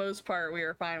 for the most part, we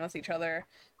were fine with each other.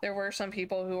 There were some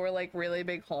people who were like really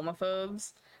big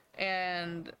homophobes,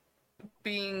 and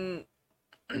being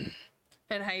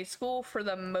in high school, for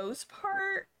the most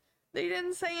part, they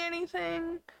didn't say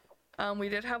anything. We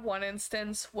did have one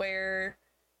instance where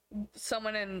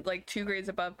someone in like 2 grades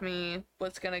above me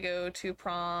was gonna go to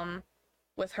prom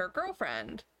with her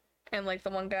girlfriend, and like the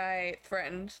one guy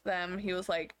threatened them. He was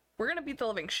like, "We're gonna beat the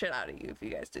living shit out of you if you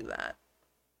guys do that."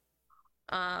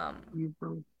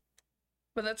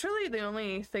 But that's really the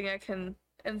only thing I can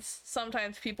and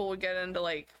sometimes people would get into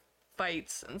like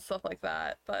fights and stuff like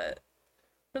that, but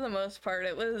for the most part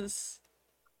it was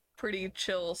pretty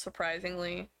chill,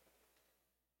 surprisingly.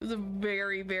 It was a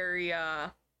very, very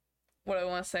what do I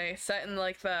want to say, set in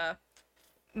like the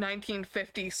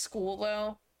 1950s school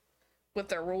though, with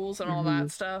their rules and all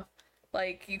that stuff.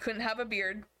 Like, you couldn't have a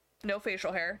beard, no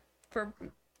facial hair for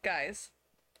guys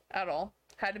at all.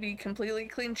 Had to be completely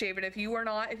clean shaven. If you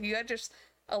had just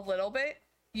a little bit,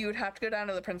 you would have to go down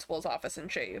to the principal's office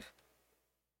and shave.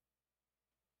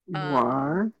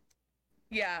 What?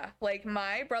 Yeah, like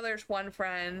my brother's one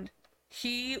friend,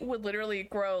 he would literally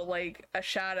grow like a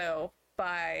shadow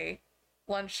by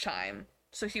lunchtime.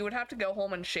 So he would have to go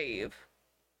home and shave.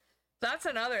 That's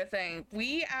another thing.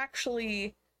 We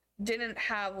actually didn't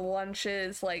have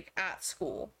lunches like at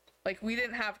school. Like, we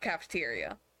didn't have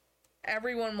cafeteria.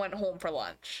 Everyone went home for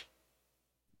lunch.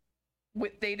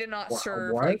 They did not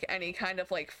serve What? like any kind of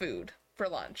like food for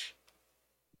lunch.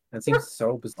 That seems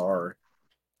so bizarre.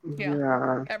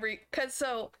 Yeah.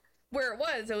 So where it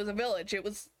was a village. It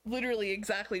was literally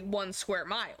exactly 1 square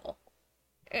mile.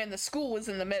 And the school was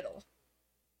in the middle.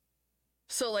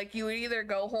 So like, you would either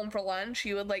go home for lunch,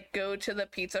 you would like go to the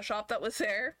pizza shop that was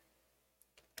there.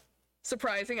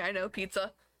 Surprising, I know,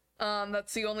 pizza.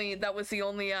 That was the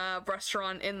only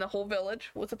restaurant in the whole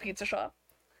village, was a pizza shop.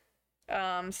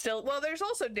 There's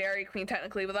also Dairy Queen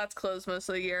technically, but that's closed most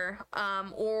of the year.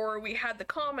 Or we had the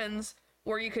Commons,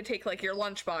 where you could take like your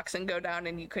lunchbox and go down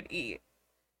and you could eat.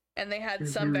 And they had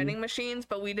some vending machines,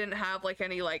 but we didn't have like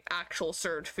any like actual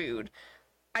served food.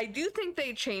 I do think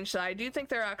they changed that. I do think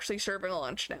they're actually serving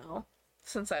lunch now,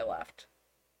 since I left.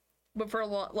 But for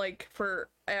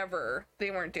forever,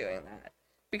 they weren't doing that.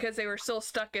 Because they were still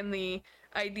stuck in the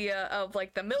idea of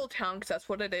like the mill town, because that's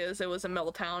what it is. It was a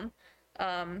mill town.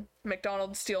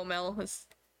 McDonald's steel mill is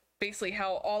basically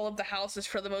how all of the houses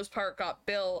for the most part got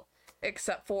built,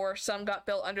 except for some got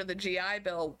built under the GI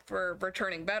Bill for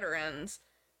returning veterans.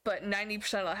 But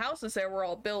 90% of the houses there were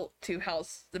all built to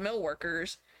house the mill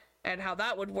workers. And how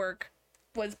that would work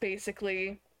was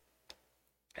basically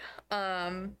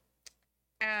at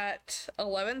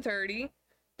 11:30,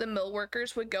 the mill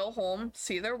workers would go home,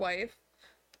 see their wife,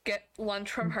 get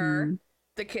lunch from her.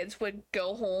 The kids would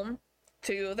go home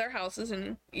to their houses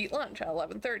and eat lunch at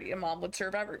 11:30, and mom would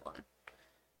serve everyone.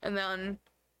 And then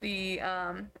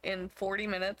in 40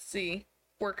 minutes, the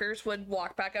workers would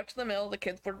walk back up to the mill, the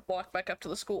kids would walk back up to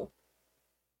the school.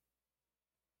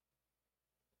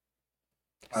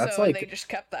 That's So like, they just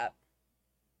kept that.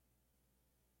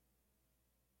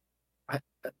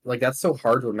 that's so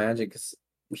hard to imagine, because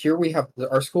here we have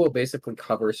our school basically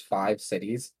covers 5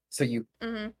 cities, so you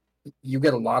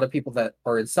get a lot of people that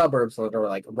are in suburbs that are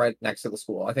like right next to the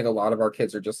school. I think a lot of our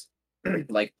kids are just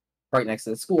like right next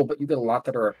to the school, but you get a lot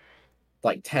that are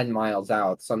like 10 miles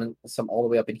out, some all the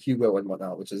way up in Hugo and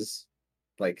whatnot, which is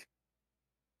like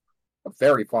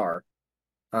very far.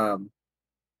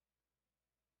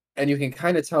 And you can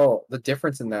kind of tell the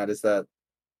difference in that is that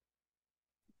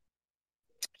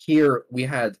here we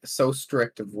had so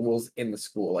strict of rules in the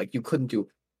school. Like, you couldn't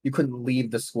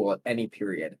leave the school at any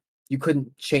period. You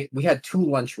couldn't change. We had 2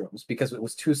 lunchrooms because it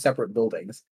was 2 separate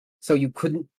buildings. So you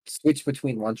couldn't switch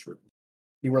between lunchrooms.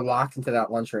 You were locked into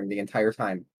that lunchroom the entire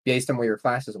time based on where your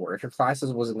classes were. If your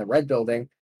classes was in the red building,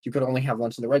 you could only have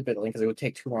lunch in the red building because it would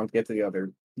take too long to get to the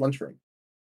other lunchroom.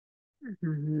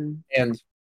 And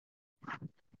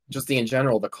just in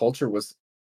general, the culture was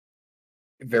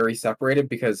very separated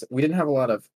because we didn't have a lot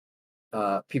of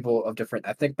people of different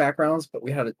ethnic backgrounds, but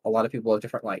we had a lot of people of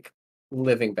different like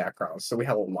living backgrounds. So we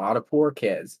had a lot of poor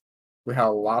kids. We had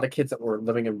a lot of kids that were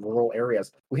living in rural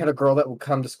areas. We had a girl that would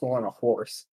come to school on a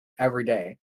horse every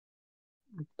day.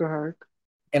 What the heck?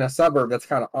 In a suburb, that's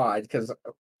kind of odd because,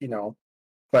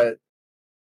 but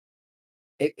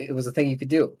it was a thing you could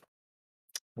do.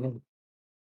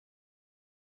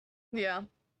 Yeah.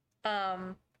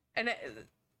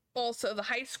 Also, the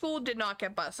high school did not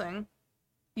get busing.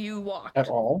 You walked. At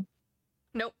all?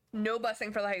 Nope. No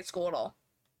busing for the high school at all.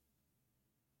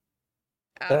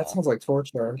 That sounds like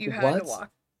torture. You had to walk.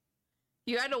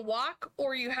 You had to walk,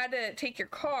 or you had to take your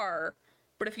car.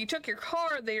 But if you took your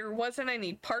car, there wasn't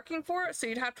any parking for it, so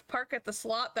you'd have to park at the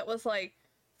slot that was like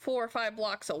 4 or 5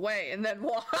 blocks away and then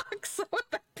walk. So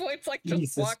at that point, it's like,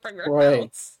 just walk from your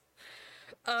house.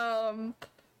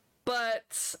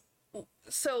 But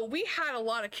so we had a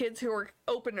lot of kids who were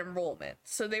open enrollment,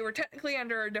 so they were technically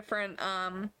under a different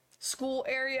school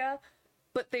area,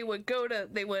 but they would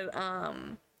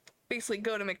basically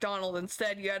go to McDonald's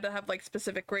instead. You had to have like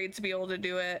specific grades to be able to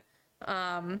do it,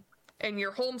 and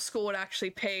your home school would actually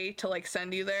pay to like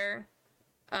send you there.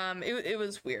 It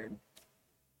was weird.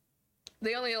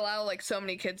 They only allow like so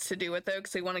many kids to do it though,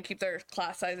 because they want to keep their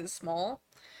class sizes small.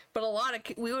 But a lot of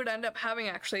we would end up having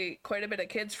actually quite a bit of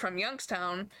kids from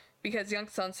Youngstown, because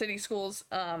Youngstown city schools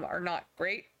are not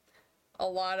great. A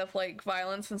lot of like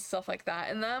violence and stuff like that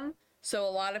in them. So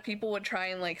a lot of people would try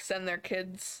and like send their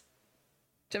kids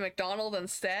to McDonald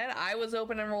instead. I was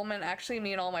open enrollment, actually,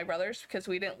 me and all my brothers, because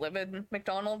we didn't live in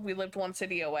McDonald. We lived one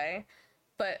city away.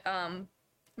 But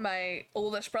my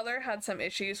oldest brother had some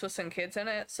issues with some kids in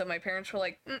it, so my parents were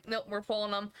like, nope, we're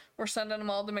pulling them. We're sending them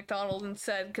all to McDonald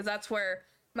instead, because that's where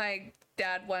my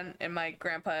dad went, and my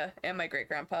grandpa, and my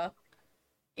great-grandpa,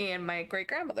 and my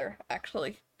great-grandmother,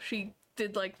 actually. She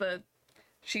did like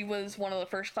she was one of the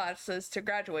first classes to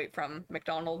graduate from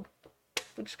McDonald,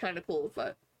 which is kind of cool,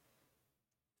 but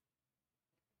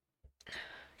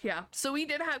yeah. So we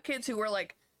did have kids who were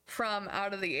like from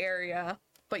out of the area,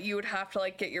 but you would have to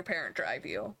like get your parent to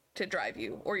drive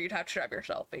you, or you'd have to drive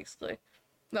yourself, basically.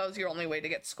 That was your only way to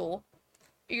get to school.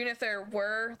 Even if there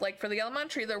were, like for the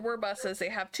elementary, there were buses. They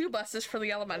have 2 buses for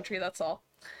the elementary, that's all.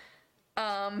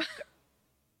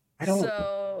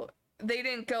 So they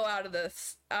didn't go out of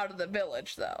the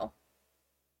village though.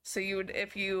 So you would,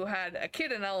 if you had a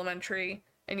kid in elementary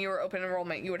and you were open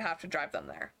enrollment, you would have to drive them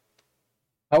there.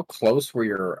 How close were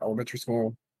your elementary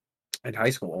school and high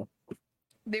school?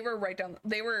 They were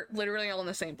they were literally all in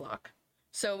the same block.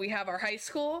 So we have our high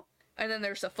school, and then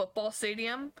there's a football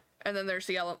stadium, and then there's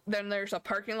there's a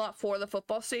parking lot for the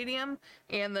football stadium,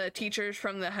 and the teachers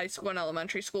from the high school and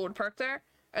elementary school would park there,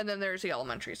 and then there's the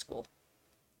elementary school.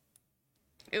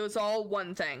 It was all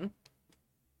one thing.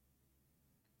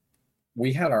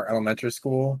 We had our elementary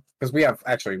school, because we have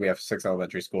 6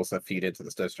 elementary schools that feed into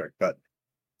this district, but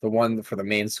the one for the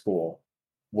main school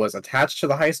was attached to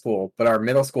the high school, but our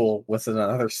middle school was in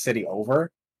another city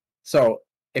over. So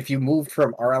if you moved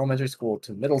from our elementary school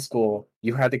to middle school,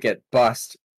 you had to get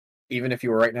bused, even if you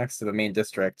were right next to the main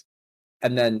district,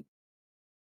 and then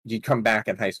you'd come back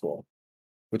in high school,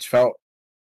 which felt,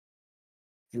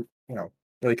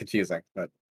 really confusing, but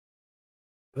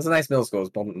it was a nice middle school. It was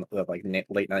built in the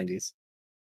late 90s.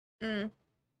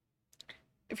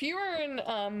 If you were in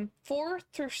 4th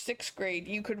through 6th grade,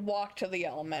 you could walk to the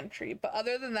elementary, but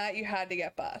other than that, you had to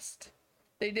get bused.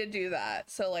 They did do that,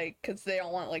 so like, because they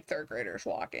don't want like 3rd graders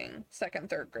walking, 2nd,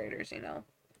 3rd graders,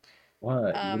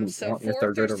 What? So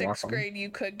 4th or 6th grade, you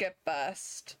could get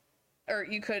bused, or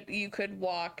you could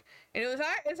walk, and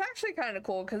it's actually kind of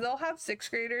cool, because they'll have 6th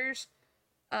graders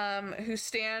who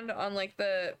stand on like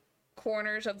the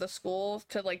corners of the school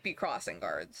to like be crossing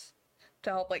guards, to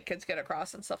help like kids get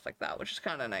across and stuff like that, which is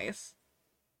kind of nice.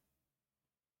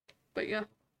 But yeah,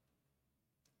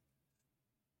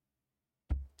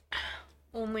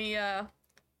 only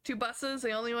 2 buses.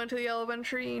 They only went to the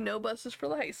elementary. No buses for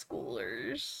the high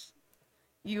schoolers.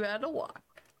 You had to walk.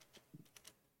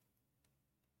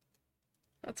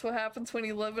 That's what happens when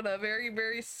you live in a very,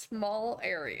 very small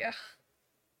area.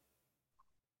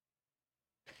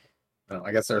 Well,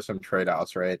 I guess there's some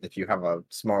trade-offs, right? If you have a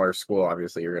smaller school,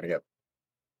 obviously you're going to get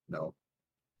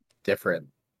different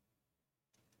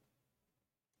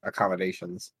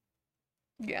accommodations.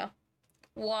 Yeah.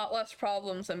 A lot less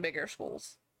problems than bigger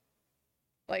schools.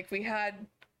 Like we had,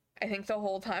 I think the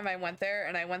whole time I went there,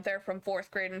 and I went there from 4th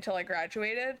grade until I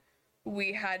graduated,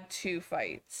 we had 2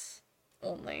 fights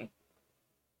only.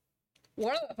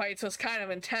 One of the fights was kind of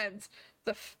intense.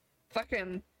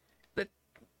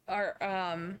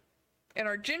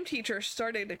 Our gym teacher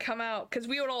started to come out, because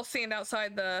we would all stand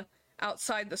outside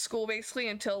the school basically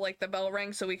until like the bell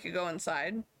rang so we could go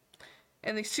inside.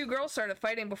 And these 2 girls started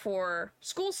fighting before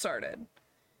school started.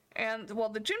 And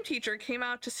the gym teacher came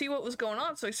out to see what was going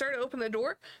on, so he started to open the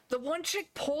door. The one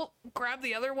chick grabbed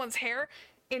the other one's hair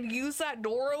and used that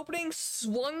door opening,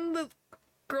 swung the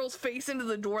girl's face into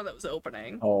the door that was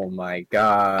opening. Oh my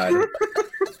god.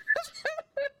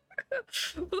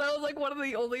 That was like one of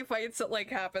the only fights that like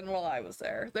happened while I was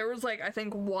there. There was like, I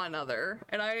think, one other,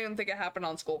 and I didn't think it happened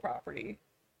on school property,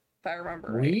 if I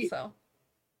remember right. So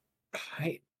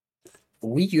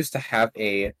we used to have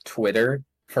a Twitter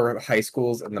for high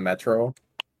schools in the metro,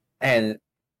 and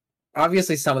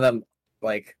obviously some of them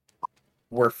like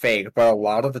were fake, but a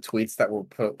lot of the tweets that were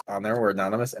put on there were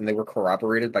anonymous, and they were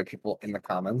corroborated by people in the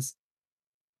comments.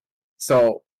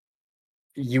 So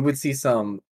you would see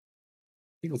some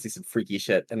freaky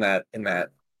shit in that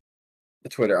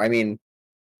Twitter. I mean,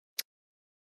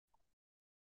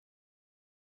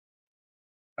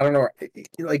 I don't know,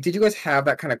 like, did you guys have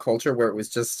that kind of culture where it was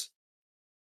just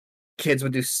kids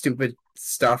would do stupid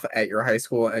stuff at your high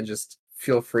school and just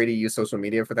feel free to use social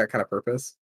media for that kind of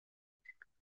purpose?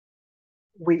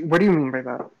 Wait, what do you mean by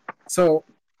that? So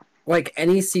like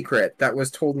any secret that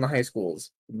was told in the high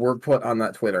schools were put on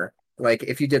that Twitter. Like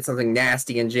if you did something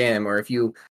nasty in gym, or if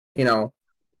you know,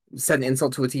 said an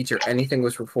insult to a teacher, anything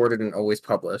was reported and always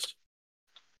published.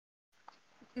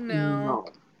 No.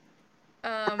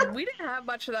 No. We didn't have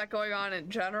much of that going on in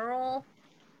general.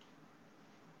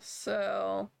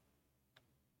 So,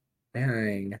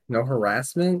 Dang, no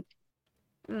harassment.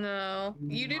 no.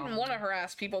 You didn't want to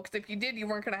harass people because if you did, you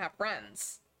weren't going to have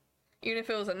friends. Even if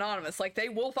it was anonymous. Like, they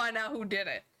will find out who did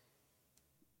it.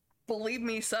 Believe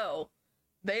me so.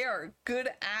 They are good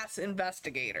ass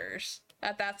investigators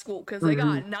at that school because they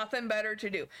got nothing better to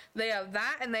do. They have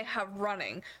that and they have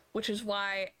running, which is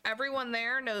why everyone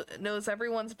there knows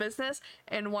everyone's business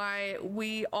and why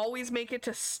we always make it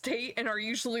to state and are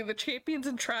usually the champions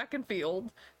in track and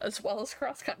field as well as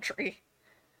cross country.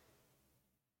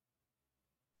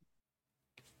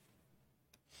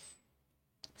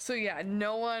 So yeah,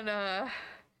 no one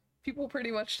people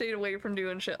pretty much stayed away from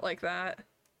doing shit like that.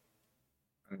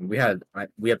 We had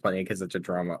plenty of kids that did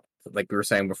drama. Like we were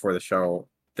saying before the show,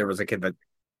 there was a kid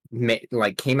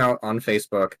that came out on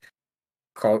Facebook,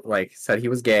 said he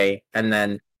was gay, and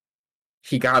then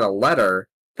he got a letter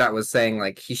that was saying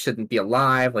like he shouldn't be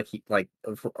alive,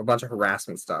 a bunch of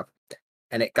harassment stuff,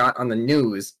 and it got on the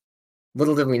news.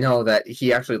 Little did we know that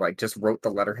he actually just wrote the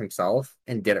letter himself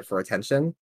and did it for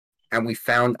attention, and we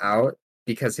found out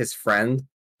because his friend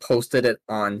posted it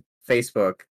on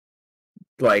Facebook,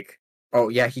 like, oh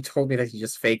yeah, he told me that he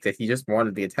just faked it. He just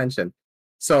wanted the attention.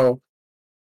 So,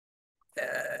 I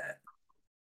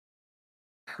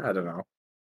don't know.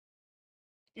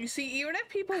 You see, even if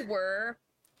people were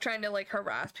trying to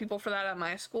harass people for that at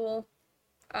my school,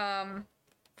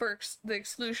 for the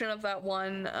exclusion of that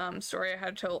one story I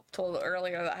had told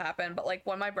earlier that happened, but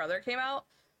when my brother came out,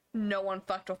 no one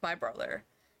fucked with my brother.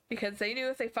 Because they knew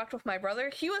if they fucked with my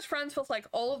brother, he was friends with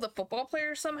all of the football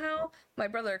players somehow. My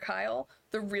brother Kyle,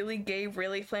 the really gay,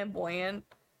 really flamboyant.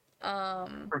 I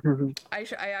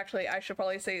should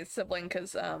probably say his sibling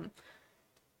because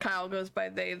Kyle goes by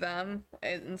they them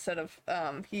instead of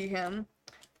he him.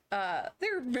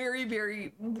 They're very,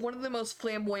 very one of the most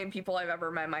flamboyant people I've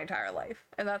ever met in my entire life,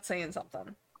 and that's saying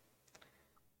something.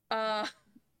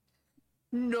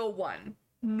 No one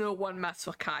messed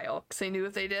with Kyle because they knew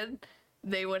if they did,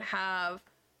 they would have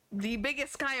the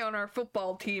biggest guy on our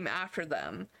football team after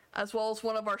them, as well as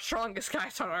one of our strongest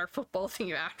guys on our football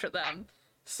team after them.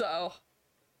 So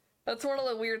that's one of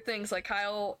the weird things.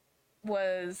 Kyle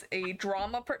was a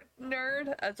drama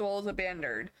nerd as well as a band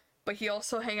nerd, but he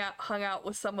also hung out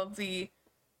with some of the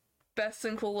best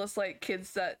and coolest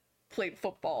kids that played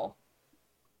football.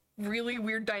 Really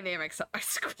weird dynamics at my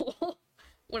school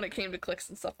when it came to cliques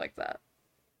and stuff like that.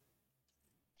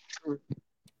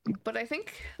 But I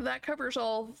think that covers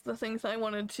all the things I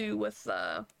wanted to with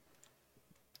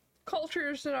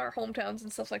cultures in our hometowns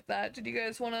and stuff like that. Did you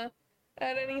guys want to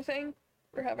add anything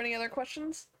or have any other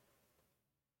questions?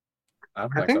 I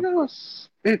I think that was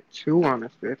it too,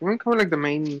 honestly. I think we covered the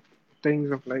main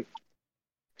things of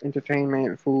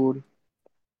entertainment, food,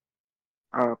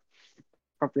 uh,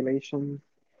 population.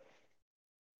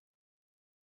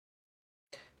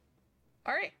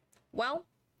 All right. Well,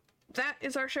 that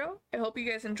is our show. I hope you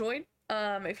guys enjoyed.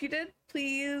 If you did,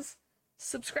 please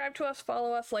subscribe to us,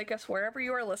 follow us, like us wherever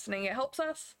you are listening. It helps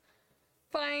us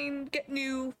get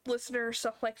new listeners,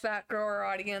 stuff like that, grow our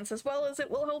audience, as well as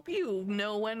it will help you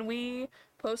know when we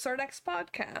post our next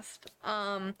podcast.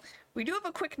 We do have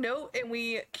a quick note, and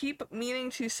we keep meaning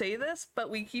to say this, but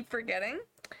we keep forgetting.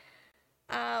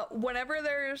 Whenever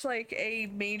there's a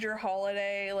major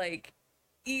holiday, like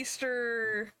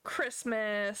Easter,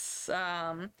 Christmas,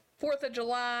 4th of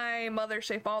July, Mother's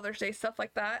Day, Father's Day, stuff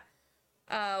like that,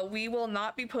 we will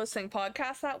not be posting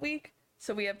podcasts that week,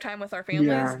 so we have time with our families.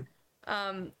 Yeah.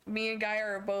 Me and Guy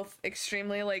are both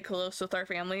extremely close with our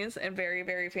families and very,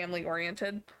 very family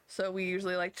oriented, so we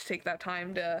usually like to take that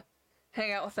time to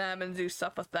hang out with them and do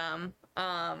stuff with them.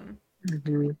 And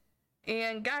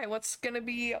Guy, what's gonna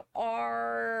be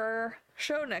our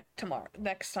show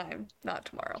next time? Not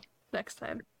tomorrow. Next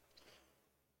time.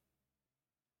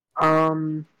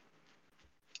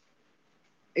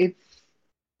 It's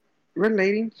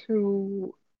relating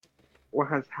to what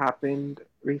has happened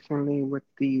recently with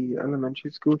the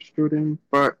elementary school student,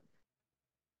 but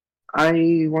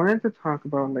I wanted to talk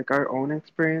about our own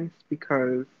experience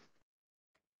because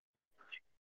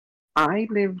I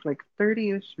live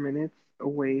 30-ish minutes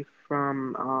away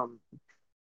from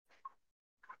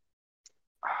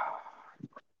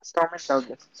Storm and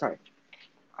Douglas. Sorry.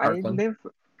 I Parkland. live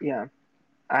yeah,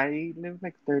 I live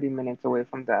 30 minutes away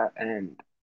from that, and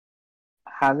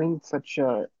having such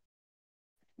a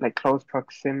close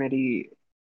proximity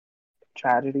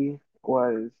tragedy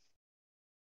was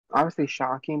obviously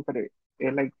shocking, but it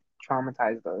like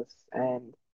traumatized us.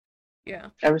 And Yeah.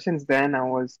 ever since then, I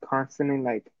was constantly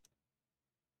like,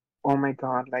 oh my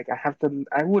God, like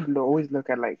I would always look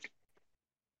at like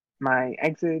my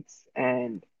exits,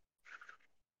 and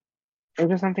it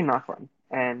was something not fun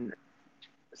and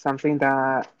something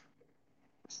that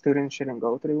students shouldn't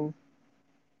go through.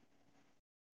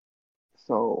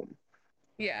 So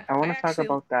Yeah. I want to talk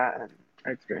about that and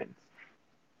our experience.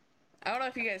 I don't know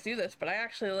if you guys do this, but I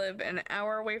actually live an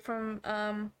hour away from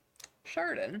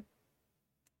Chardon,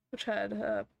 which had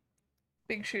a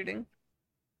big shooting.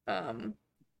 I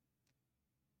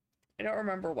don't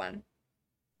remember when,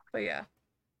 but yeah.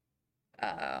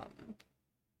 Um,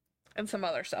 and some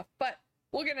other stuff. But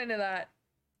we'll get into that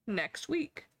next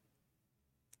week.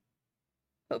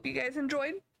 Hope you guys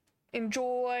enjoyed.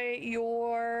 Enjoy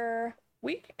your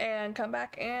week and come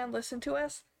back and listen to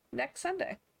us next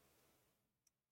Sunday.